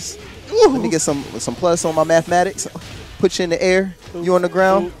 God fist. Let me get some plus on my mathematics. Put you in the air. You on the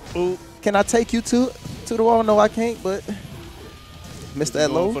ground. Can I take you to the wall? No, I can't, but missed that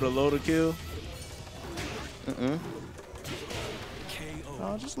Going low. for the low to kill.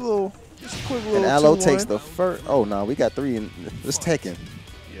 Just a quick little And Aloe 2-1. takes the first. Oh, no, we got 3 in this Tekken.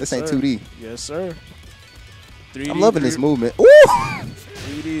 This ain't sir. 2D. Yes, sir. 3D, I'm loving this movement. Ooh!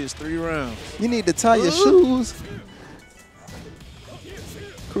 3D is 3 rounds. You need to tie your shoes.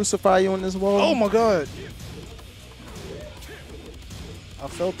 Crucify you on this wall. Oh my God! I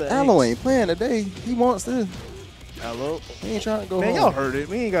felt that. Aloe angst. ain't playing today. He wants this. Aloe. He ain't trying to go Man, home. y'all heard it.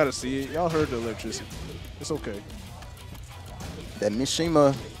 We ain't gotta see it. Y'all heard the electricity. It's okay. That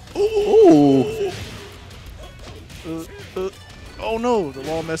Mishima. Ooh. Oh no, the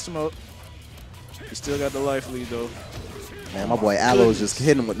wall messed him up. He still got the life lead though. Man, my boy Aloe's just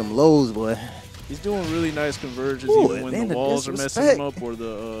hitting him with them lows, boy. He's doing really nice conversions Ooh, even when man, the the walls are messing disrespect. him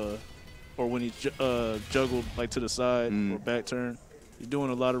up or when he juggled like to the side or back turn. He's doing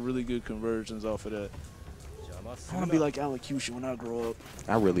a lot of really good conversions off of that. I want to be like Allocution when I grow up.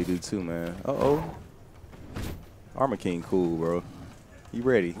 I really do too, man. Uh-oh. Armor King cool, bro. You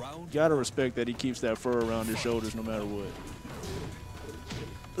ready? You gotta respect that he keeps that fur around his shoulders no matter what.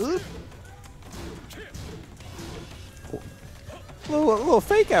 A little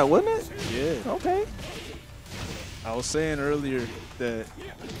fake out, wasn't it? Yeah. Okay. I was saying earlier that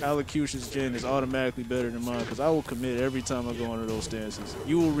Allocution's gen is automatically better than mine because I will commit every time I go under those stances.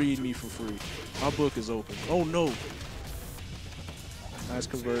 You will read me for free. My book is open. Oh no. Nice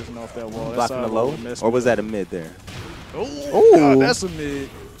conversion off that wall. That's Blocking the low? Or was that a mid there? Oh, God, that's a mid.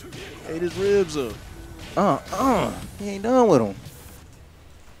 Ate his ribs up. He ain't done with him.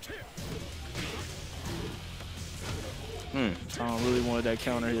 Tom really wanted that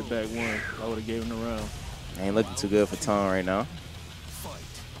counter hit back one. I would have gave him the round. Ain't looking too good for Tom right now.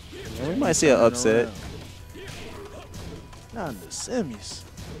 Yeah, we might see an upset. Not in the semis.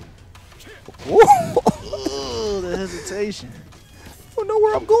 Ooh. Oh, the hesitation. I don't know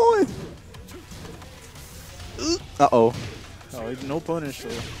where I'm going. Uh-oh. Oh, no punish, so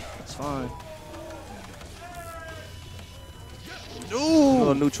it's fine. A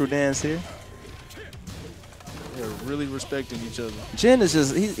little neutral dance here. They're really respecting each other. Jen is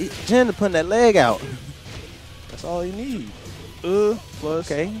just, Jen is putting that leg out. That's all you need. Plus.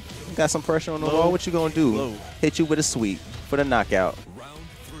 Okay. You got some pressure on the Low. wall. What you gonna do? Low. Hit you with a sweep for the knockout.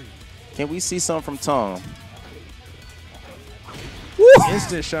 Can we see something from Tom? Woo!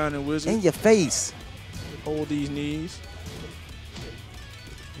 Instant shining wizard. In your face. Hold these knees.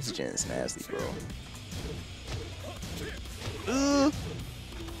 This Jen's nasty, bro.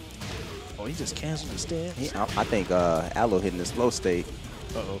 Oh, he just canceled the stance. I think Aloe hitting this flow state.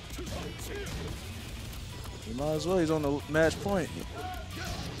 Uh-oh. He might as well. He's on the match point.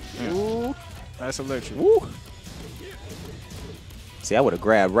 Ooh. Nice electric. Woo. See, I would have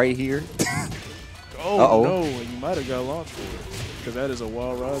grabbed right here. Oh, no. You might have got launched for it. Because that is a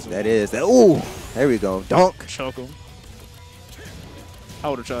wild rising. That is. Ooh. There we go. Dunk. Chunk him. I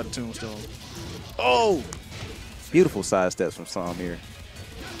would have tried the tombstone. Oh! Beautiful side steps from Sam here.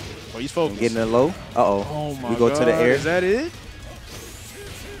 Oh, he's focused. Getting it low. Uh-oh. Oh, my We go God. to the air. Is that it?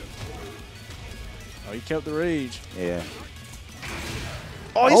 Oh, he kept the rage. Yeah.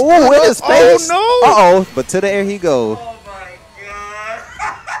 Oh, he's Oh, in his face. Oh, no. Uh-oh. But to the air he goes. Oh my God.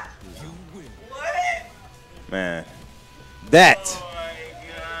 What? Man. That. Oh my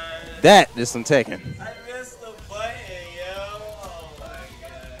God. That is some Tekken. I missed the button, yo. Oh my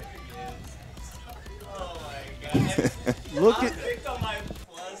God. Oh my God. Look at, Picked on my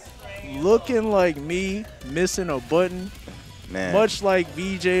plus frame. looking like me missing a button, Man. much like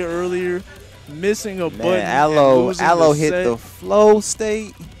VJ earlier, missing a button. Man, and losing Aloe the hit set. the flow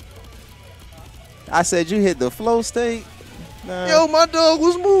state. I said you hit the flow state. Nah. Yo, my dog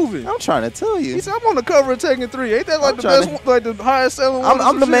was moving. I'm trying to tell you. He said, I'm on the cover of Tekken 3. Ain't that like I'm the trying best one, like the highest selling one?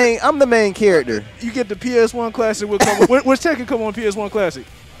 I'm the main. I'm the main character. You get the PS1 Classic. Which Tekken come on PS1 Classic?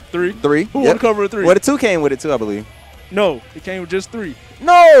 3? 3. Who on the cover of 3? Well, the 2 came with it too, I believe. No, it came with just 3.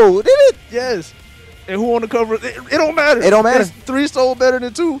 No, did it? Yes. And who on the cover? It don't matter. It don't matter. 3 sold better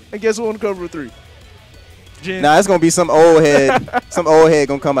than 2. And guess who on the cover of 3? Jen. Nah, it's gonna be some old head. Some old head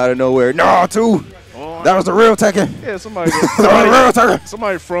gonna come out of nowhere. No, 2. That was the real Tekken. Yeah, somebody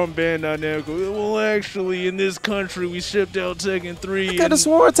from Bandai Namco. Well, actually, in this country, we shipped out Tekken 3. I could have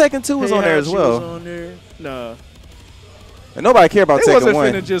sworn Tekken 2 was on there as well. Was on there. Nah. And nobody care about They Tekken 1.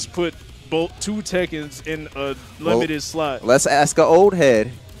 wasn't finna just put both 2 Tekkens in a limited slot. Let's ask an old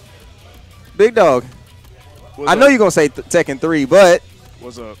head. Big Dog. I know you're going to say Tekken 3, but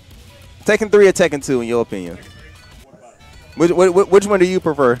what's up? Tekken 3 or Tekken 2 in your opinion? Which one do you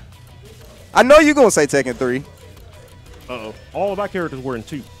prefer? I know you're going to say Tekken 3. Uh-oh. All of our characters were in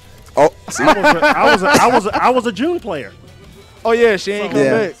 2. Oh, see? I was a June player. Oh, yeah, she ain't come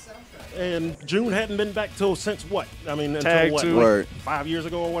back. And June hadn't been back till since what? I mean, until Tag what? 2. Like 5 years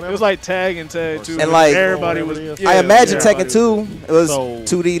ago or whatever? It was like Tag and Tag 2. And like, everybody was. Yeah, I imagine Tekken 2 it was so,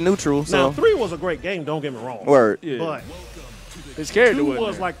 2D neutral. So. Now, 3 was a great game, don't get me wrong. Word. Yeah. But his character 2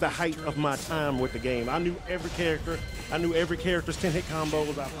 was like the height of my time with the game. I knew every character. I knew every character's 10-hit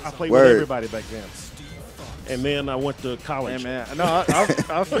combos. I played with everybody back then. And then I went to college. Yeah, man. No,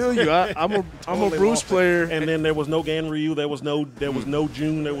 I feel you. I'm a Bruce player. And then there was no Ganryu. There was no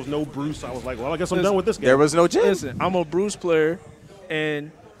June. There was no Bruce. I was like, well, I guess I'm done with this game. There was no Jin. Listen, I'm a Bruce player,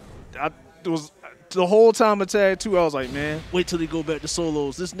 and the whole time of Tag 2, I was like, man, wait till they go back to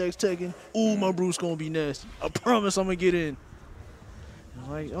solos. This next Tekken, ooh, my Bruce gonna be nasty. I promise I'm gonna get in.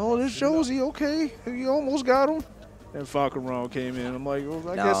 I'm like, oh, this shows he okay. You almost got him. And Falcon came in. I'm like, well,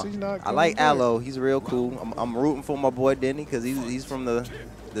 I guess he's not. I like Aloe. He's real cool. I'm rooting for my boy Denny because he's from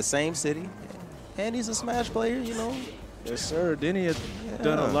the same city, and he's a Smash player. You know. Yes, sir. Denny has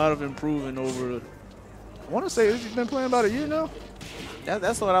done a lot of improving over. I want to say he's been playing about a year now.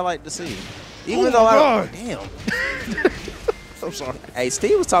 That's what I like to see. Even though damn. I'm sorry. Hey,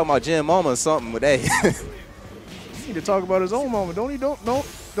 Steve was talking about Jin Mama or something with that. He need to talk about his own mama. Don't he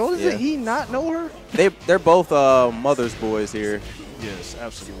not know her? They're both mother's boys here. Yes,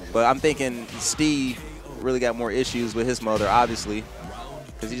 absolutely. But I'm thinking Steve really got more issues with his mother, obviously,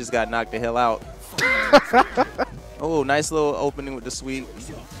 because he just got knocked the hell out. Oh, nice little opening with the sweep.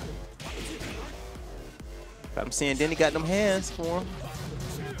 I'm seeing Denny got them hands for him.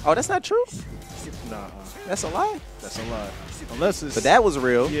 Oh, that's not true? Nah. That's a lie? That's a lie. Unless it's... But that was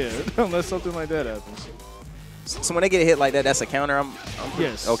real. Yeah, unless something like that happens. So when they get a hit like that, that's a counter?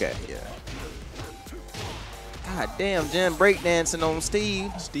 Yes. Okay, yeah. God damn, Jen breakdancing on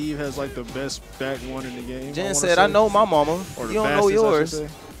Steve. Steve has like the best back one in the game. Jen said, I know my mama. Or you don't know yours.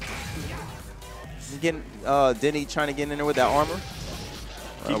 Getting Denny trying to get in there with that armor.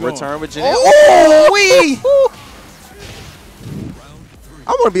 Return with Jen. Oh, wee!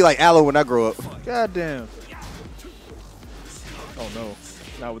 I want to be like Aloe when I grow up. God damn. Oh no,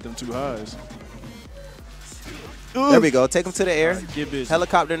 not with them two highs. There we go. Take him to the air. Right,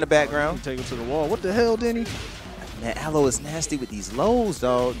 helicopter in the background. Take him to the wall. What the hell, Denny? Man, Aloe is nasty with these lows,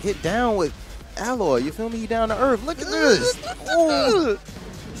 dog. Get down with Aloe. You feel me? You down to earth. Look at this.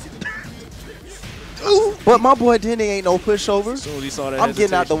 But my boy Denny ain't no pushover. So he saw that I'm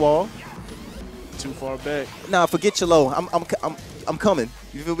getting out the wall. Too far back. Nah, forget your low. I'm coming.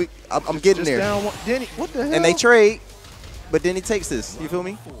 You feel me? I'm getting there. Down one. Denny, what the hell? And they trade, but Denny takes this. You feel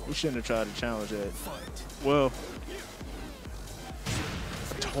me? We shouldn't have tried to challenge that. Well,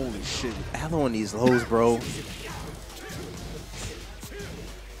 holy shit. Aloe on these lows, bro.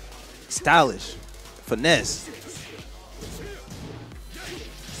 Stylish. Finesse.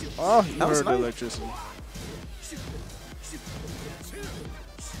 Oh, you that was heard nice. The electricity.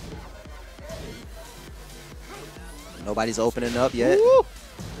 Nobody's opening up yet. Woo!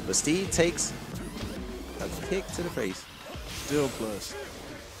 But Steve takes a kick to the face. Still plus.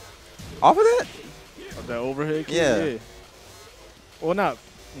 Off of that? Of that overhead kick? Yeah. Well, not,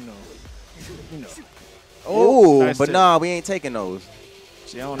 you know. Oh, nice but tip. nah, we ain't taking those.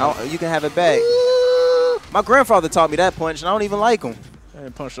 See, I don't know. You can have it back. My grandfather taught me that punch, and I don't even like him.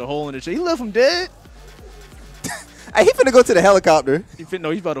 And punched a hole in the chest. He left him dead. Hey, he finna go to the helicopter. He's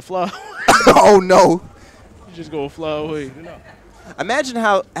about to fly. Oh, no. You just go fly away. Imagine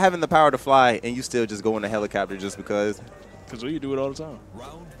how having the power to fly and you still just go in a helicopter just because. Because you do it all the time.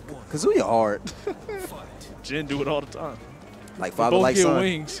 Because we hard. Jen do it all the time. Like father, like son. Both get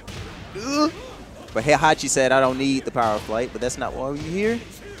wings. But Heihachi said, I don't need the power of flight, but that's not why we're here.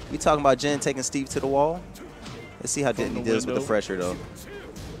 We talking about Jen taking Steve to the wall. Let's see how Denny deals with the pressure, though.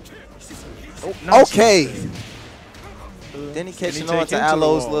 Oh, nice. Okay. Denny catching on to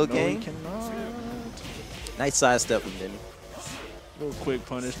Aloe's little game. Nice sidestep from Denny. Little quick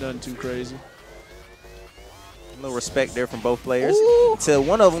punish, nothing too crazy. A little respect there from both players. Until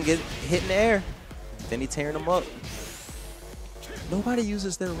one of them get hit in the air. Then he tearing them up. Nobody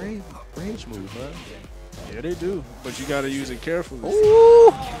uses their rage move, huh? Yeah, they do. But you got to use it carefully.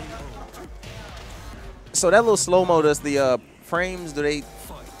 Ooh. So that little slow-mo, does the frames, do they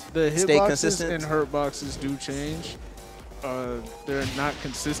stay consistent? And hurt boxes do change. They're not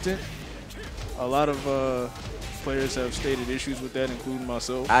consistent. A lot of players have stated issues with that, including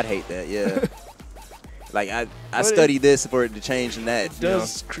myself. I'd hate that, yeah. Like, I study this for it to change in that. It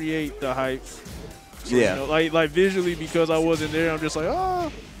does create the hype. So, yeah. You know, like visually, because I wasn't there, I'm just like,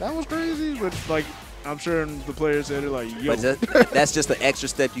 oh, that was crazy. But, like, I'm sure the players said it like, yo. But that's just the extra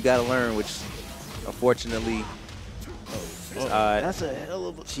step you got to learn, which, unfortunately, that's a hell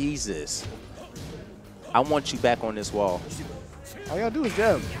of a... Jesus. I want you back on this wall. All you got to do is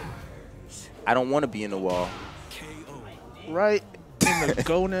jab. I don't want to be in the wall. Right in the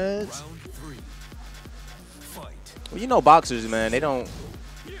gonads. Well, you know boxers, man, they don't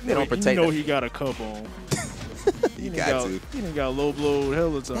protect. You know he got a cup on. He got to. He done got low blow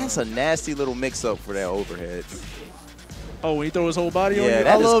hell of the time. That's a nasty little mix-up for that overhead. Oh, when he throw his whole body on you?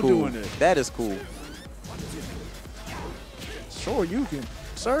 Yeah, I love doing it. That is cool. Sure you can,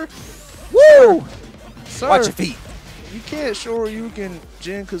 sir. Woo! Sir, watch your feet. You can't sure you can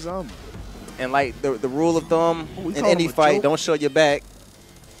Jin Kazama. And like the rule of thumb in any fight, don't show your back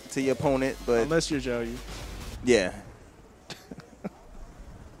to your opponent, but unless you're Zhao Yu. Yeah.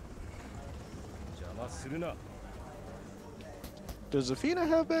 Does Zafina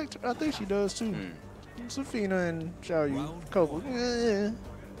have back? I think she does too. Zafina and Zhao Yu, couple. Yeah.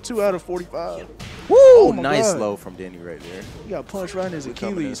 2 out of 45. Woo! Oh nice God. low from Denny right there. You got punched right in his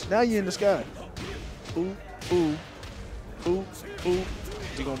Achilles. Now you're in the sky. Ooh, ooh, ooh, ooh.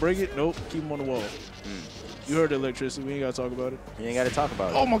 Is he gonna break it? Nope. Keep him on the wall. You heard the electricity. We ain't gotta talk about it. You ain't gotta talk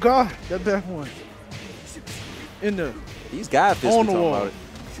about it. Oh my God, that back one. In the. These guys fist on be the talking wall. about it.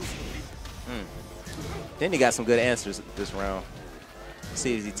 Then he got some good answers this round.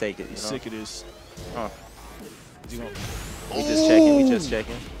 See if he take it. You know? Sick of this. Huh. Is he gonna... We just checking. We just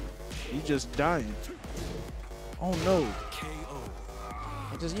checking. He just dying. Oh no.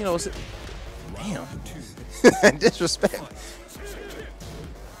 I just, you know, damn. Disrespect.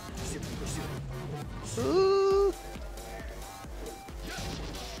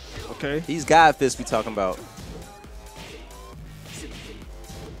 Okay. These God fists we talking about.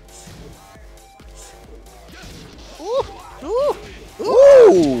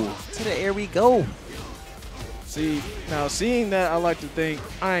 Ooh. To the air we go. See, now seeing that, I like to think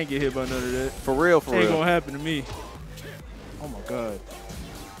I ain't get hit by none of that. For real, for real. Ain't gonna happen to me. Oh my God.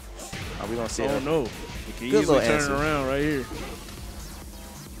 Are we gonna see it? Oh no. You can easily turn it around right here.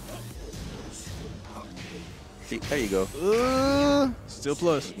 There you go. Still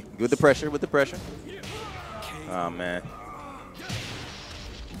plus. With the pressure, with the pressure. Oh, man.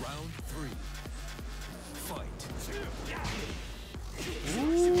 Round 3. Fight.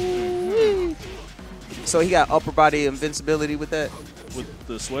 So he got upper body invincibility with that? With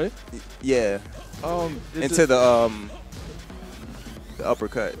the sway? Yeah. Into the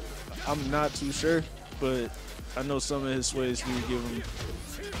uppercut. I'm not too sure, but I know some of his sways do give him,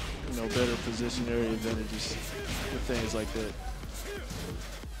 you know, better positionary advantages with things like that.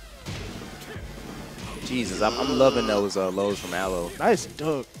 Jesus, I'm loving those lows from Aloe. Nice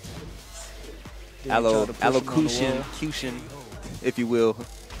duck. Allocution, if you will.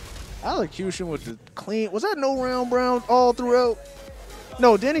 Allocution with the clean. Was that no round brown all throughout?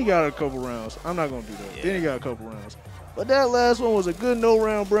 No, Denny got a couple rounds. I'm not going to do that. Yeah. Denny got a couple rounds. But that last one was a good no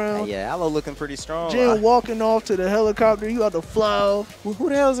round brown. Yeah, Aloe looking pretty strong. Jin walking off to the helicopter. You got to fly off. Who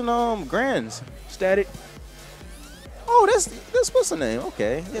the hell's in Grands? Static. Oh, that's what's the name?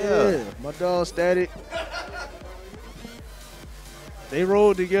 Okay. Yeah, my dog Static. They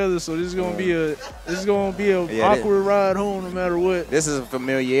rolled together, so this is gonna be a awkward ride home no matter what. This is a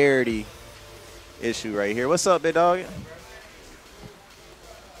familiarity issue right here. What's up, big dog?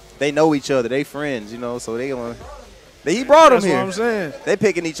 They know each other. They friends, you know, so they gonna. He brought them here. That's what I'm saying. They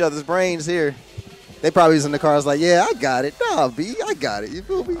picking each other's brains here. They probably was in the cars like, yeah, I got it. Nah, B, I got it. You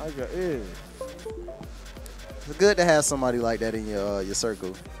feel me? It's good to have somebody like that in your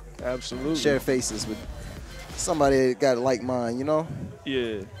circle. Absolutely. Share faces with somebody that got like mine, you know?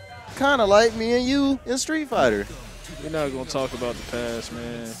 Yeah. Kind of like me and you in Street Fighter. We're not going to talk about the past,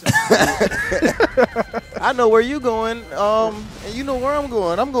 man. I I know where you going. And you know where I'm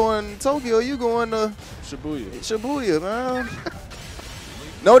going. I'm going to Tokyo. You going to Shibuya, man.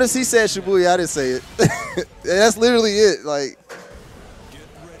 Notice he said Shibuya. I didn't say it. That's literally it. Like,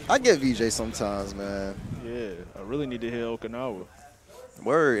 I get VJ sometimes, man. Yeah, I really need to hit Okinawa.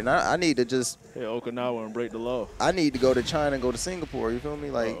 Word, and I need to just hit Okinawa and break the law. I need to go to China and go to Singapore. You feel me?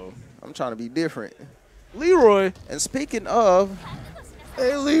 Like, I'm trying to be different. Leroy. And speaking of,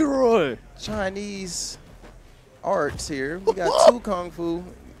 hey Leroy, Chinese arts here. We got 2 kung fu.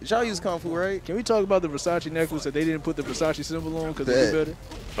 Y'all use kung fu, right? Can we talk about the Versace necklace that they didn't put the Versace symbol on because they did better?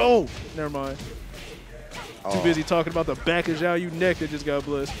 Oh, never mind. Too busy talking about the back of Zhao Yu neck that just got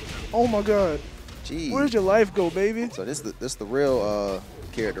blessed. Oh my God. Jeez. Where's your life go, baby? So this the real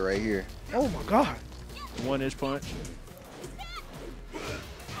character right here. Oh my God. 1-inch punch.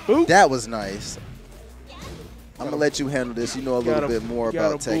 Boop. That was nice. I'm gonna let you handle this. You know a little bit more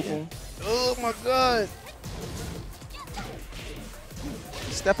about Tekken. Oh my God.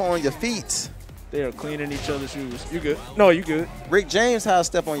 Step on your feet. They are cleaning each other's shoes. You good? No, you good. Rick James, how to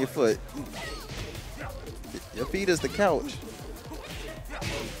step on your foot. Your feet is the couch.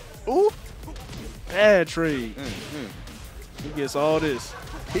 Ooh. Bad trade. He gets all this.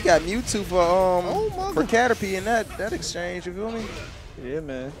 He got Mewtwo for Caterpie in that exchange. You feel me? Yeah,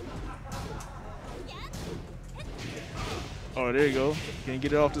 man. Oh, there you go. Can't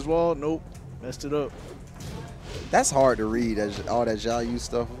get it off this wall. Nope. Messed it up. That's hard to read. All that Zhao Yu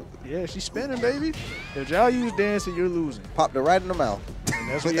stuff. Yeah, she's spinning, baby. If Zhao Yu's dancing, you're losing. Popped it right in the mouth. And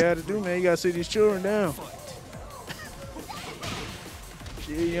that's what you had to do, man. You got to sit these children down.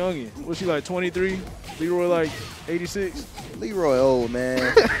 She a youngin'. What's she like, 23? Leroy like 86? Leroy old,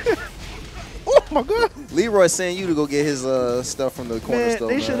 man. Oh, my God. Leroy sent you to go get his stuff from the corner store,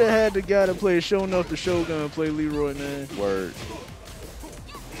 They should have had the guy that played Show Enough the Shogun play Leroy, man. Word.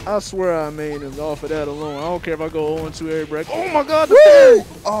 I swear I made him off of that alone. I don't care if I go 0-2 every break. Oh, my God. Woo!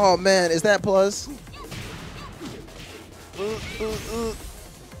 Oh, man. Is that plus?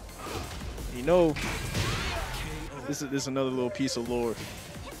 You know, this is another little piece of lore.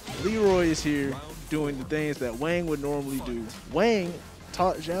 Leroy is here doing the things that Wang would normally do. Wang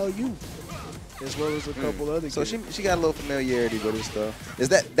taught Zhao Yu, as well as a couple other kids. So she got a little familiarity with his stuff. Is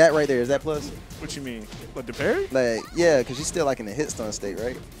that right there? Is that plus? What you mean? Like the parry? Like, yeah, because she's still like in the hit stun state,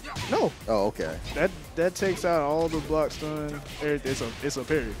 right? No. Oh, okay. That takes out all the block stun. It's a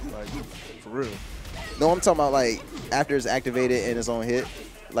parry, like for real. No, I'm talking about like after it's activated and it's on hit,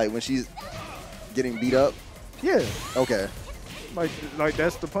 like when she's getting beat up. Yeah. Okay. Like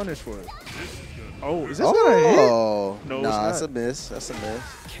that's the punish for it. Oh, is this not a hit? Oh, no, nah, it's that's a miss. That's a miss.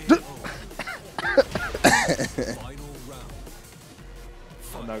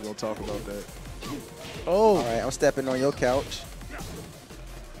 I'm not gonna talk about that. Oh. All right, I'm stepping on your couch.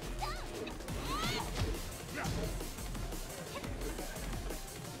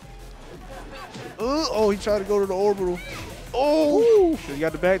 Oh, he tried to go to the orbital. Oh, he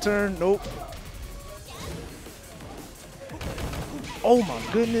got the back turn. Nope. Oh my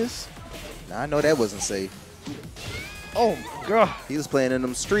goodness. Now, I know that wasn't safe. Oh my God. He was playing in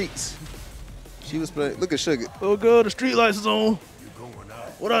them streets. She was playing. Look at Sugar. Little girl, the street lights is on.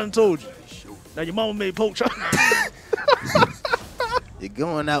 What I done told you? Now your mama made pork chop. You're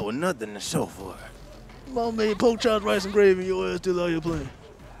going out with nothing to show for it. Mama made pork chops, rice and gravy, and your ass still out here playing.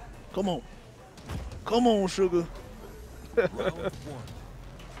 Come on. Come on, Sugar.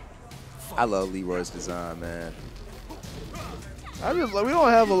 I love Leroy's design, man. I just like we don't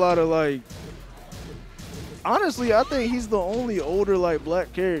have a lot of like. Honestly, I think he's the only older like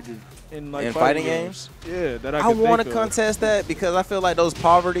black character in like fighting games. Yeah, that I want to contest that because I feel like those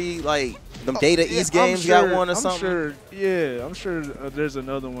poverty like them Data East games got one or something. I'm sure there's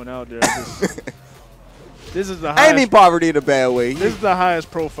another one out there. This is the highest. I mean poverty in a bad way. This is the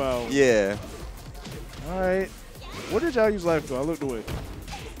highest profile. Yeah. All right. Where did y'all use life go? I looked away.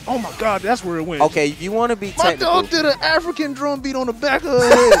 Oh my God, that's where it went. Okay, if you want to be technical. My dog did an African drum beat on the back of her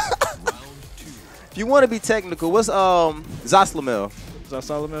head. If you want to be technical, what's Zaslamel?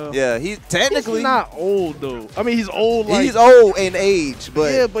 Zaslamel? Yeah, he's technically he's not old though. I mean, he's old. Like, he's old in age,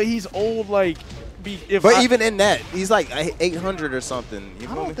 but yeah, but he's old like. Even in that, he's like 800 or something.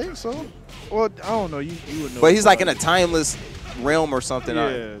 I don't think so. Well, I don't know. You would know. But he's like in a timeless realm or something.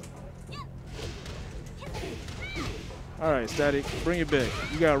 Yeah. All right, Static, bring it back.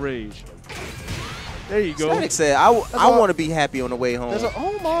 You got rage. There you go. Static said, I want to be happy on the way home.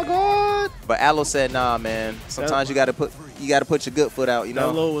 Oh my God. But Aloe said, nah, man. Sometimes you gotta put your good foot out. You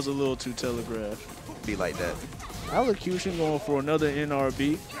know. That low was a little too telegraphed. Be like that. Allocution going for another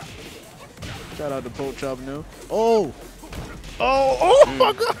NRB. Shout out to Poke Chop now. Oh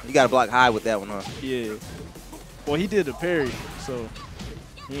my God. You gotta block high with that one, huh? Yeah. Well, he did the parry, so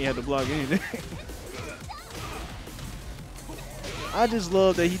he ain't had to block anything. I just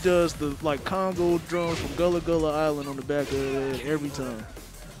love that he does the like Congo drums from Gullah Gullah Island on the back of the head every time.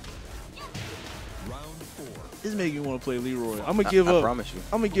 This making me want to play Leroy. I'm gonna give up. I promise you.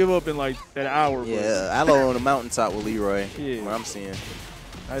 I'm gonna give up in like an hour. Yeah, Aloe on the mountaintop with Leroy. Yeah. What I'm seeing.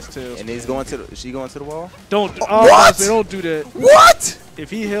 Nice tail. And he's going to the. Is she going to the wall? Don't. What? Don't do that. What?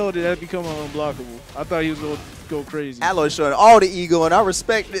 If he held it, that'd become unblockable. I thought he was gonna go crazy. Aloe's showing all the ego, and I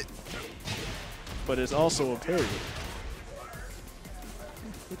respect it. But it's also a parry.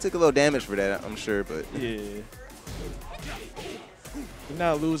 He took a little damage for that, I'm sure, but yeah. He's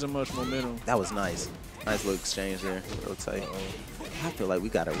not losing much momentum. That was nice. Nice little exchange there. Real tight. I feel like we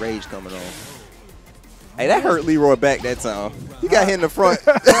got a rage coming on. Hey, that hurt Leroy back that time. He got hit in the front,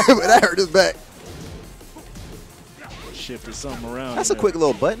 but that hurt his back. Shifted something around. That's a quick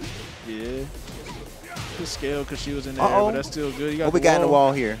little button. Yeah. Good scale because she was in the air, but that's still good. You got what we got in the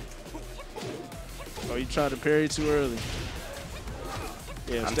wall here? Oh, you tried to parry too early.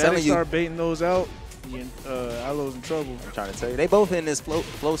 Yeah, I'm Static telling you. start baiting those out. Aloe's in trouble. I'm trying to tell you. They both in this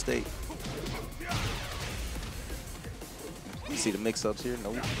flow state. You see the mix-ups here?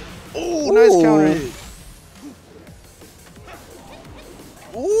 No. Ooh, nice counter hit.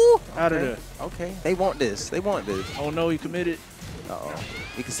 Ooh. Out of there. Okay. They want this. They want this. Oh, no, he committed. Uh-oh.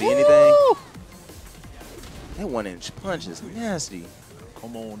 You can see anything? That 1-inch punch is nasty.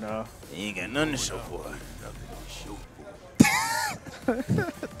 Come on now. You ain't got nothing to show for it.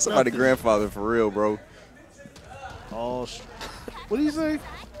 Somebody grandfather for real, bro. Oh, what did he say?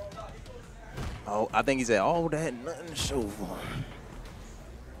 Oh, I think he said, "Oh, that nothing to show for."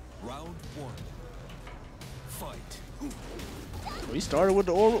 Round 1. Fight. We started with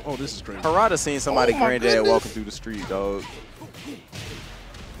the oral. Oh, this is crazy. Harada seen somebody Oh, my granddad goodness. walking through the street, dog,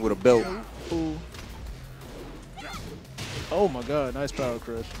 with a belt. Ooh. Oh my God, nice power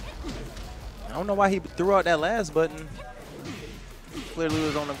crush. I don't know why he threw out that last button. Clearly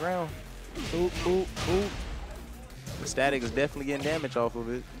was on the ground. Ooh, ooh, ooh. The Static is definitely getting damage off of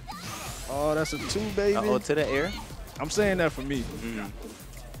it. Oh, that's a 2, baby. Uh-oh, to the air. I'm saying that for me.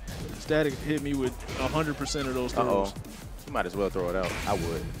 Static hit me with 100% of those throws. Uh-oh. You might as well throw it out. I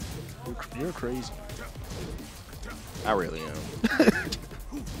would. You're crazy. I really am.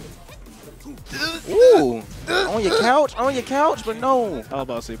 Ooh. On your couch, but no. I was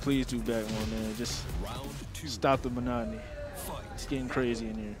about to say, please do back one, man. Just stop the monotony. It's getting crazy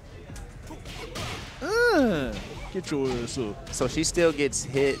in here. Get your ass up. So she still gets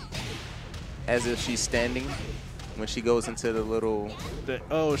hit as if she's standing when she goes into the little.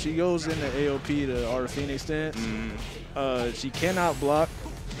 She goes in the AOP, the Art of Phoenix stance. She cannot block,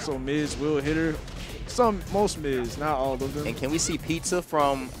 so Miz will hit her. Most Miz, not all of them. And can we see pizza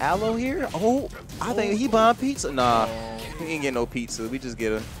from Aloe here? Oh, I think he buying pizza. Nah, he ain't get no pizza. We just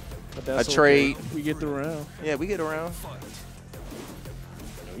get a trade. Okay. We get the round. Yeah, we get a round.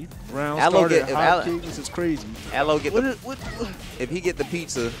 Round Aloe started get high kick. This is crazy. Aloe get if he get the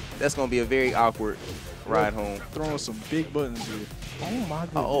pizza, that's gonna be a very awkward ride home. Throwing some big buttons here. Oh my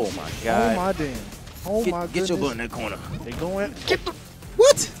goodness. Oh my God. Oh my damn. Oh my goodness. Get your butt in that corner. They going. Get the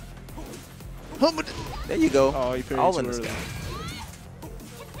what? There you go. Oh, he parried all too in the early. sky.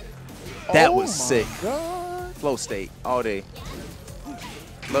 That Oh was my sick. God. Flow state all day.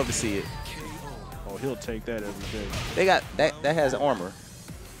 Love to see it. Oh, he'll take that every day. They got that has armor.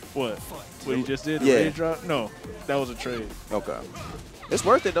 What? What he just did? The Yeah. raid drop? No, that was a trade. Okay. It's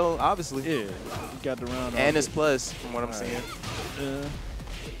worth it though, obviously. Yeah, he got the round. And off it's it. plus from what I'm seeing.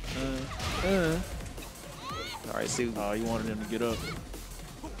 All right, see. Oh, he wanted him to get up.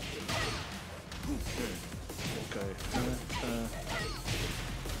 Okay.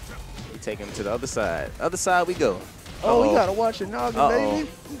 We take him to the other side. Other side we go. Oh, you gotta watch your noggin, baby.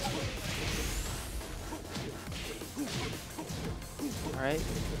 All right.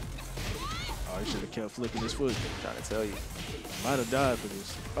 Oh, he should have kept flicking his foot. Trying to tell you. Might have died for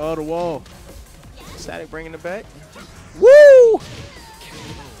this. Oh, the wall. Static bringing it back. Woo!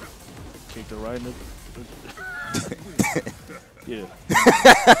 Kicked it right in the. Yeah.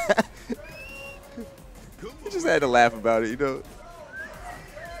 You just had to laugh about it, you know.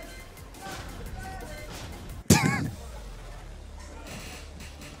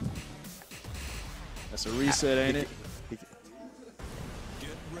 That's a reset, ain't it?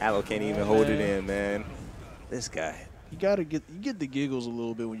 Aloe can't even hold it in, man. This guy. You get the giggles a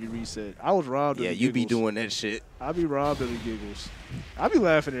little bit when you reset. I was robbed of the giggles. Yeah, you be doing that shit. I be robbed of the giggles. I be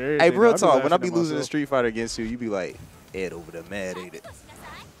laughing at everything. Hey, real I be talk, when I laughing be at losing a myself. Street Fighter against you, you be like, Ed over there mad, ain't it?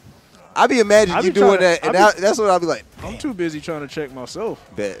 I be imagining I be you doing trying that, to- and that's what I be like. I'm too busy trying to check myself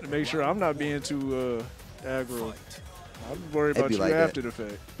Bet. to make sure I'm not being too aggro. I'm worried It'd about be you like that. after the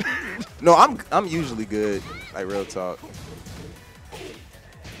fact. No, I'm usually good. Like real talk.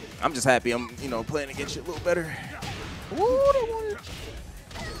 I'm just happy I'm playing against you a little better.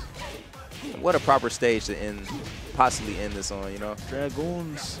 What a proper stage to possibly end this on,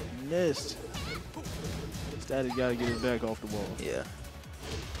 Dragoon's Nest. Static gotta get his back off the wall. Yeah.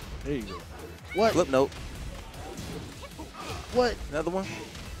 There you go. What? Flip note. What? Another one.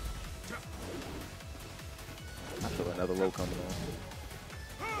 I feel another low coming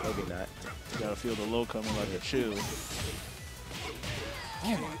on. Maybe not. You gotta feel the low coming like a chill.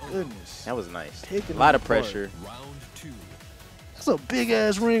 Oh my goodness. That was nice. Taking A lot it of apart. pressure. Round 2. That's a big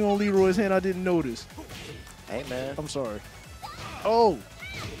ass ring on Leroy's hand. I didn't notice. Hey man. I'm sorry. Oh,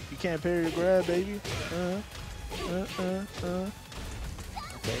 you can't parry the grab, baby. Okay.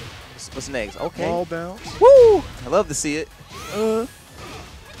 What's next? Okay. Ball bounce. Woo! I love to see it. You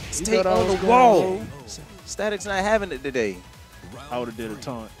Stay thought I on was the going wall. low? Static's not having it today. I would have did a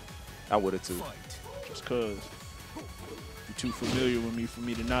taunt I would have too. just cause you're too familiar with me for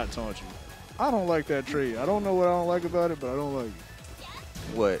me to not taunt you. I don't like that trade. I don't know what I don't like about it, but I don't like it.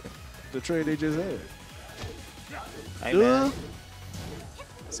 What? The trade they just had. Hey man.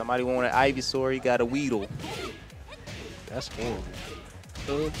 Somebody wanted Ivysaur. He got a Weedle. That's horrible.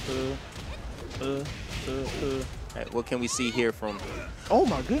 Hey, what can we see here from Oh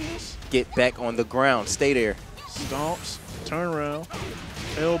my goodness. Get Back on the Ground? Stay there. Stomps, turn around,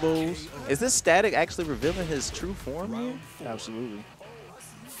 elbows. Is this Static actually revealing his true form here? Absolutely.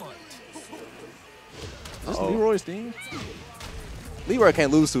 Fight. This Uh-oh. Leroy's theme. Leroy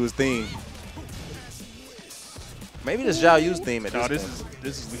can't lose to his theme. Maybe this Zhao Yu's theme at No, this this point.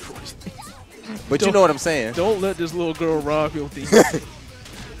 is Leroy's theme. But you know what I'm saying. Don't let this little girl rob your theme.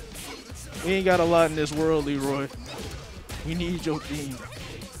 We ain't got a lot in this world, Leroy. We need your theme.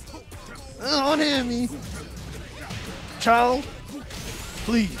 Don't hit me. Child,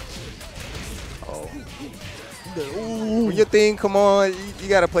 please. Oh. Ooh. When your theme come on, you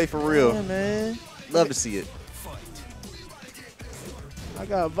got to play for real. Yeah, man. Love to see it. I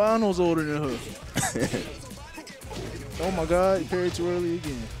got vinyls older than her. Oh my God, you parried too early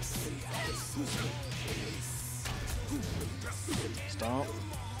again. Stomp.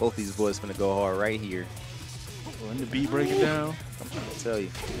 Both these boys finna go hard right here. When the beat breaking down. I'm trying to tell you.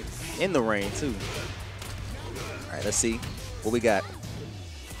 In the rain, too. All right, let's see what we got.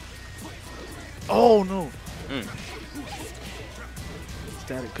 Oh no. Mm.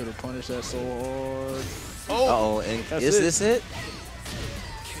 Static could have punished that so hard. Uh-oh, and That's is it. this it?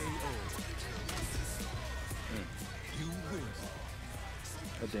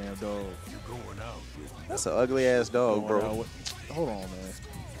 A damn dog. That's an ugly ass dog, Going out bro. with- Hold on,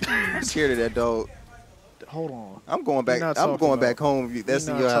 man. I'm scared of that dog. Hold on. I'm going back. We're not I'm talking going about- back home. That's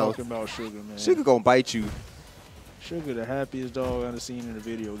We're in not your house. talking about Sugar, man. Sugar gonna bite you. Sugar, the happiest dog I've seen in a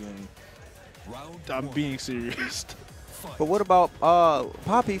video game. Round I'm 1. being serious. But what about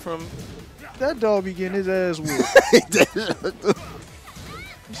Poppy from? That dog be getting his ass whooped.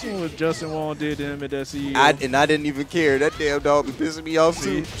 You seen what Justin Wong did to him at that CEO? I didn't even care. That damn dog be pissing me off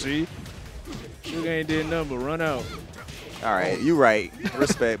too. See? Sugar ain't did nothing but run out. All right, you right.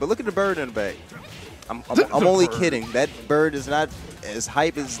 Respect. But look at the bird in the back. I'm only kidding. That bird is not as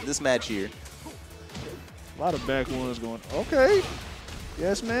hype as this match here. A lot of back ones going, okay.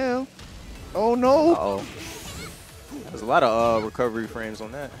 Yes, ma'am. Oh, no. Uh-oh. There's a lot of recovery frames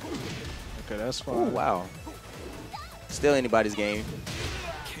on that. Okay, that's fine. Oh, wow. Still anybody's game.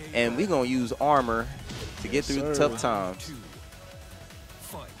 And we going to use armor to get through the sir. tough times.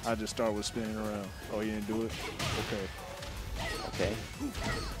 I just start with spinning around. Oh, you didn't do it? Okay. Okay.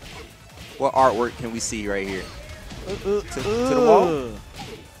 What artwork can we see right here? To the Uh. wall?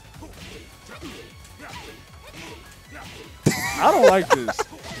 I don't like this.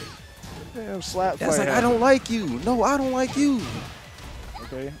 Damn slap That's fight like, I don't like you. No, I don't like you.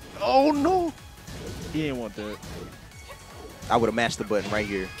 Okay. Oh, no. He didn't want that. I would have mashed the button right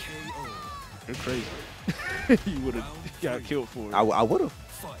here. You're crazy. You would have got killed for it. I would have.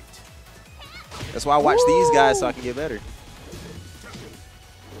 That's why I watch these guys so I can get better.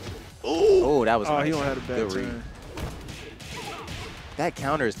 Oh, that was Oh, nice. he don't have a bad Good read. turn. That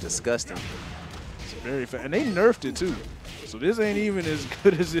counter is disgusting. It's very fast. And they nerfed it, too. So this ain't even as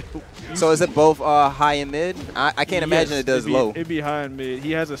good as it used So is to it both high and mid? I can't imagine Yes, it does it'd be, low. It'd be high and mid.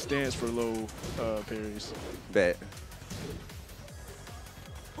 He has a stance for low parries. Bet.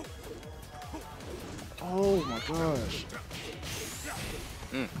 Oh my gosh.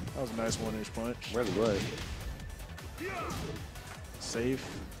 Mm. That was a nice 1-inch punch. Really was.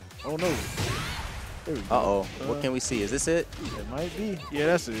 Safe. Oh no. There we go. Uh-oh. What can we see? Is this it? It might be. Yeah,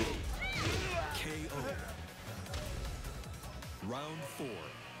 that's it. Round 4.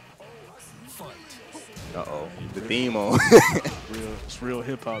 Fight. Uh-oh. The theme on. It's real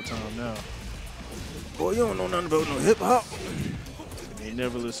hip hop time now. Boy, you don't know nothing about no hip hop. They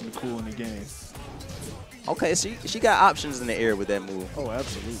never listen to Cool in the game. Okay, so she got options in the air with that move. Oh,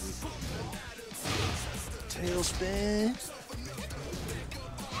 absolutely. Tailspin.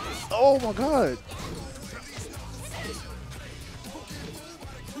 Oh my God.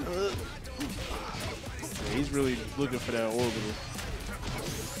 Yeah, he's really looking for that orbital.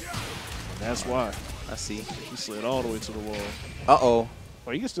 And that's why. I see. He slid all the way to the wall. Uh-oh.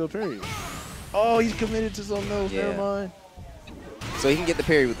 Oh, he can still parry. Oh, he's committed to something else. Yeah. Never mind. So he can get the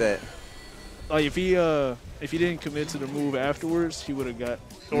parry with that. Like if he didn't commit to the move afterwards, he would have got,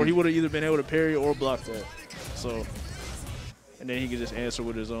 or he would have either been able to parry or block that. So, and then he could just answer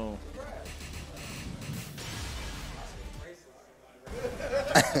with his own.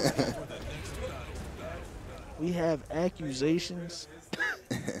 We have accusations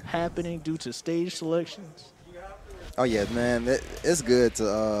happening due to stage selections. Oh yeah, man. It's good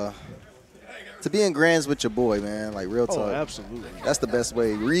to be in grands with your boy, man. Like real talk. Oh, absolutely. That's the best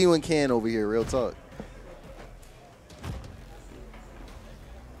way. Ryu and Ken over here, real talk.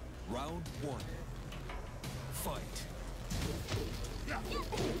 Round 1. Fight.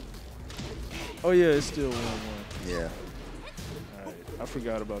 Oh yeah, it's still 1-1. Yeah. All right, I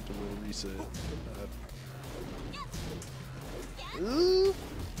forgot about the little reset. Ooh.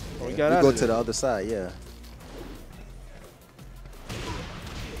 Oh, we got We out go of to there. the other side, yeah.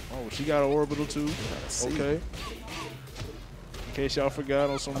 Oh, she got an orbital too. see. Okay. In case y'all forgot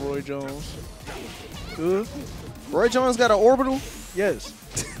on some Roy Jones. Good. Roy Jones got an orbital? Yes.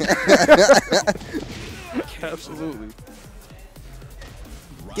 Absolutely.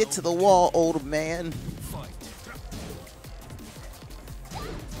 Get to the wall, old man.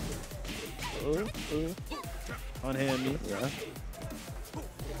 Unhand me. Yeah.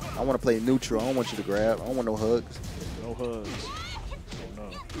 I want to play neutral. I don't want you to grab. I don't want no hugs. No hugs. Oh no.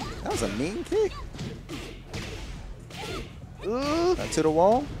 That was a mean kick. Back to the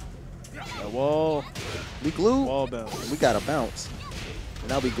wall. That wall. We glued. Wall bounce. We got to bounce.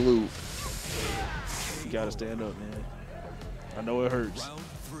 Now we glued. You gotta stand up, man. I know it hurts. Round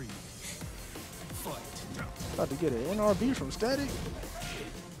 3. Fight. About to get an NRB from Static.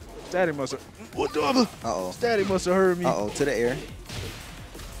 Static must have. What the other? Uh-oh. Static must have heard me. Uh-oh, to the air.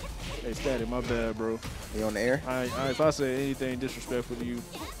 Hey, Static, my bad, bro. You on the air? If I say anything disrespectful to you, you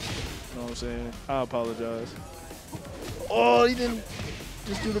know what I'm saying? I apologize. Oh, he didn't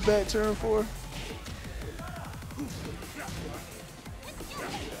just do the back turn for her?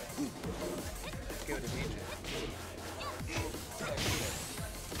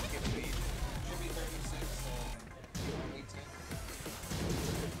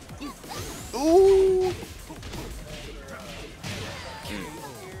 Ooh.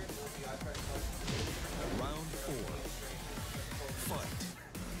 Round 4. Fight.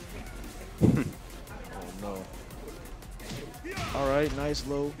 Oh, no. All right, nice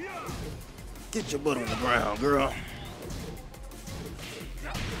low. Get your butt on the ground, girl.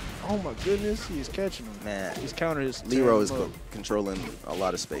 Oh, my goodness. He is catching him. Man, He's countered his Leroy is tearing him up. controlling a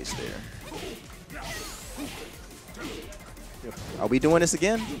lot of space there. Yep. Are we doing this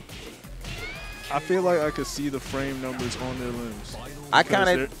again? I feel like I could see the frame numbers on their limbs. I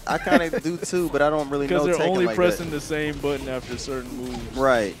kind of do too, but I don't really know Because they're Tekken only like pressing that. the same button after certain moves.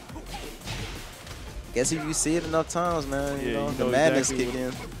 Right. Guess if you see it enough times, man, Yeah, you know, you the know madness exactly kick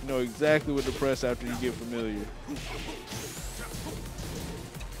in. You know exactly what to press after you get familiar.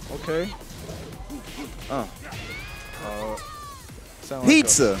 Okay. Sound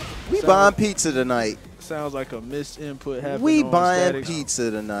Pizza. We sound buying like- pizza tonight. Sounds like a missed input happened We on buying Static's,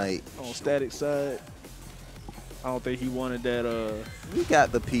 pizza tonight. on Static side. I don't think he wanted that We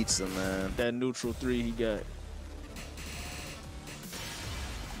got the pizza, man. that neutral 3 he got.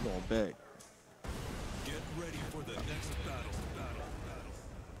 Going back. Get ready for the next battle.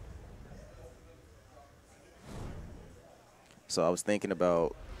 So I was thinking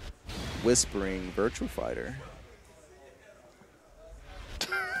about whispering Virtual Fighter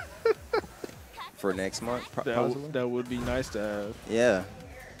for next month, possibly. That would be nice to have, Yeah.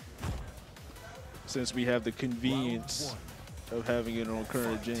 since we have the convenience of having it on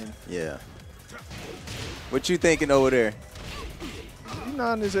current gen. Yeah. What you thinking over there? He's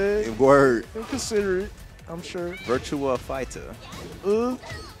nodding his head. Word. He'll consider it, I'm sure. Virtual Fighter.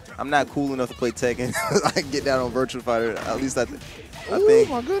 I'm not cool enough to play Tekken. I can get down on Virtual Fighter. At least I Oh think.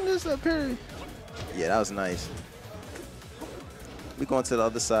 my goodness, that parry. Yeah, that was nice. We going to the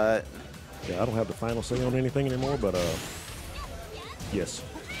other side. Yeah, I don't have the final say on anything anymore, but yes.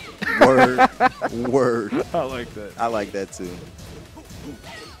 Word. Word. I like that. I like that too.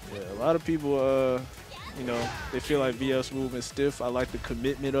 Yeah, a lot of people, you know, they feel like VS movement stiff. I like the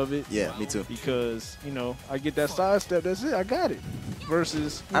commitment of it. Yeah, me too. Because, you know, I get that side step. That's it. I got it.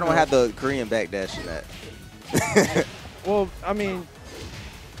 Versus, I don't have the Korean backdash in that. Well, I mean,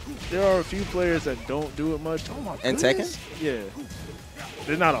 there are a few players that don't do it much. Oh my And goodness. Tekken? Yeah.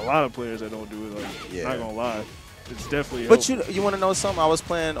 There's not a lot of players that don't do it. Like, Yeah. not gonna lie. It's definitely But helpful. you want to know something? I was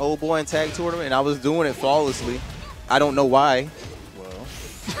playing old boy in tag tournament, and I was doing it flawlessly. I don't know why. Well,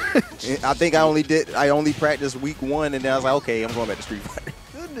 I think I only practiced week 1, and then I was like, okay, I'm going back to Street Fighter.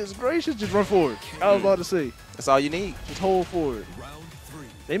 goodness gracious, just run forward. I was about to say, That's all you need. just hold forward.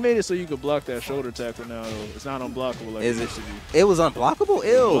 They made it so you could block that shoulder tackle now, though. It's not unblockable like Is it it? used to be. It was unblockable?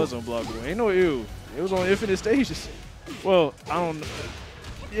 It Ew. was unblockable. Ain't no ew. It was on infinite stages. Well, I don't know.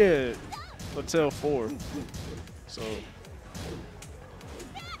 Yeah, until 4. So,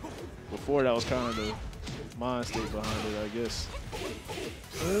 before that was kind of the mind state behind it, I guess.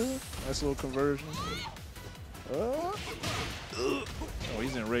 Nice little conversion. Oh,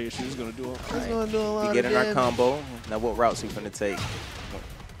 he's in rage. He's going to do a lot We getting of our damage. combo. Now what routes we finna take?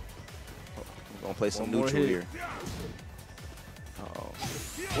 We're gonna play some One more neutral hit. here.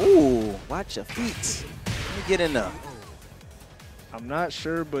 Uh-oh. Ooh, watch your feet. Let me get in there. I'm not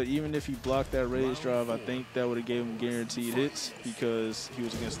sure, but even if he blocked that rage drive, I think that would have gave him guaranteed hits because he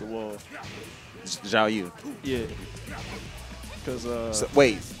was against the wall. Zhao Yu. Yeah. Because So,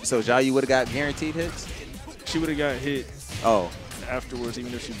 wait, so Zhao Yu would have got guaranteed hits? she would have got hit Oh. afterwards,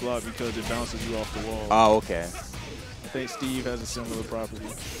 even if she blocked, because it bounces you off the wall. Oh, okay. I think Steve has a similar property.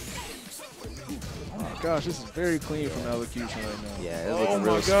 Oh my gosh, this is very clean from elocution right now. Yeah, it Oh looks my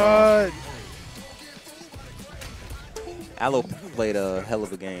real strong. god. Aloe played a hell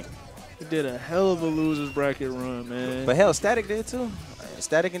of a game. He did a hell of a losers bracket run, man. But hell, Static did too.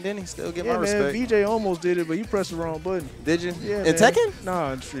 Static and Denny still get yeah, my man, respect. VJ almost did it, but you pressed the wrong button. Did you? Yeah, In man. Tekken?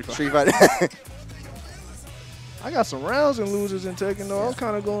 Nah, in Street Fighter. Street Fighter. I got some rounds in losers in Tekken, though. I was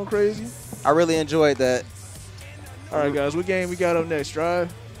kind of going crazy. I really enjoyed that. All right, guys, what game we got up next?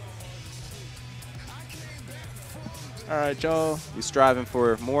 Drive? All right, y'all. You striving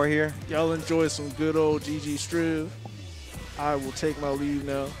for more here? Y'all enjoy some good old GG Striv. I will take my leave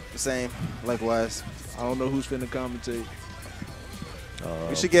now. Same. Likewise. I don't know who's finna commentate.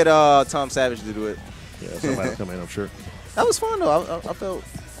 We should get Tom Savage to do it. Yeah, somebody will come in, I'm sure. That was fun, though. I felt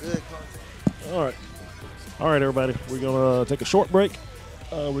good. All right. All right, everybody. We're going to take a short break.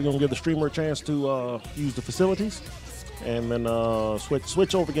 We're going to give the streamer a chance to use the facilities. And then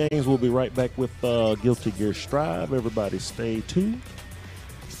switch over games. We'll be right back with Guilty Gear Strive. Everybody stay tuned.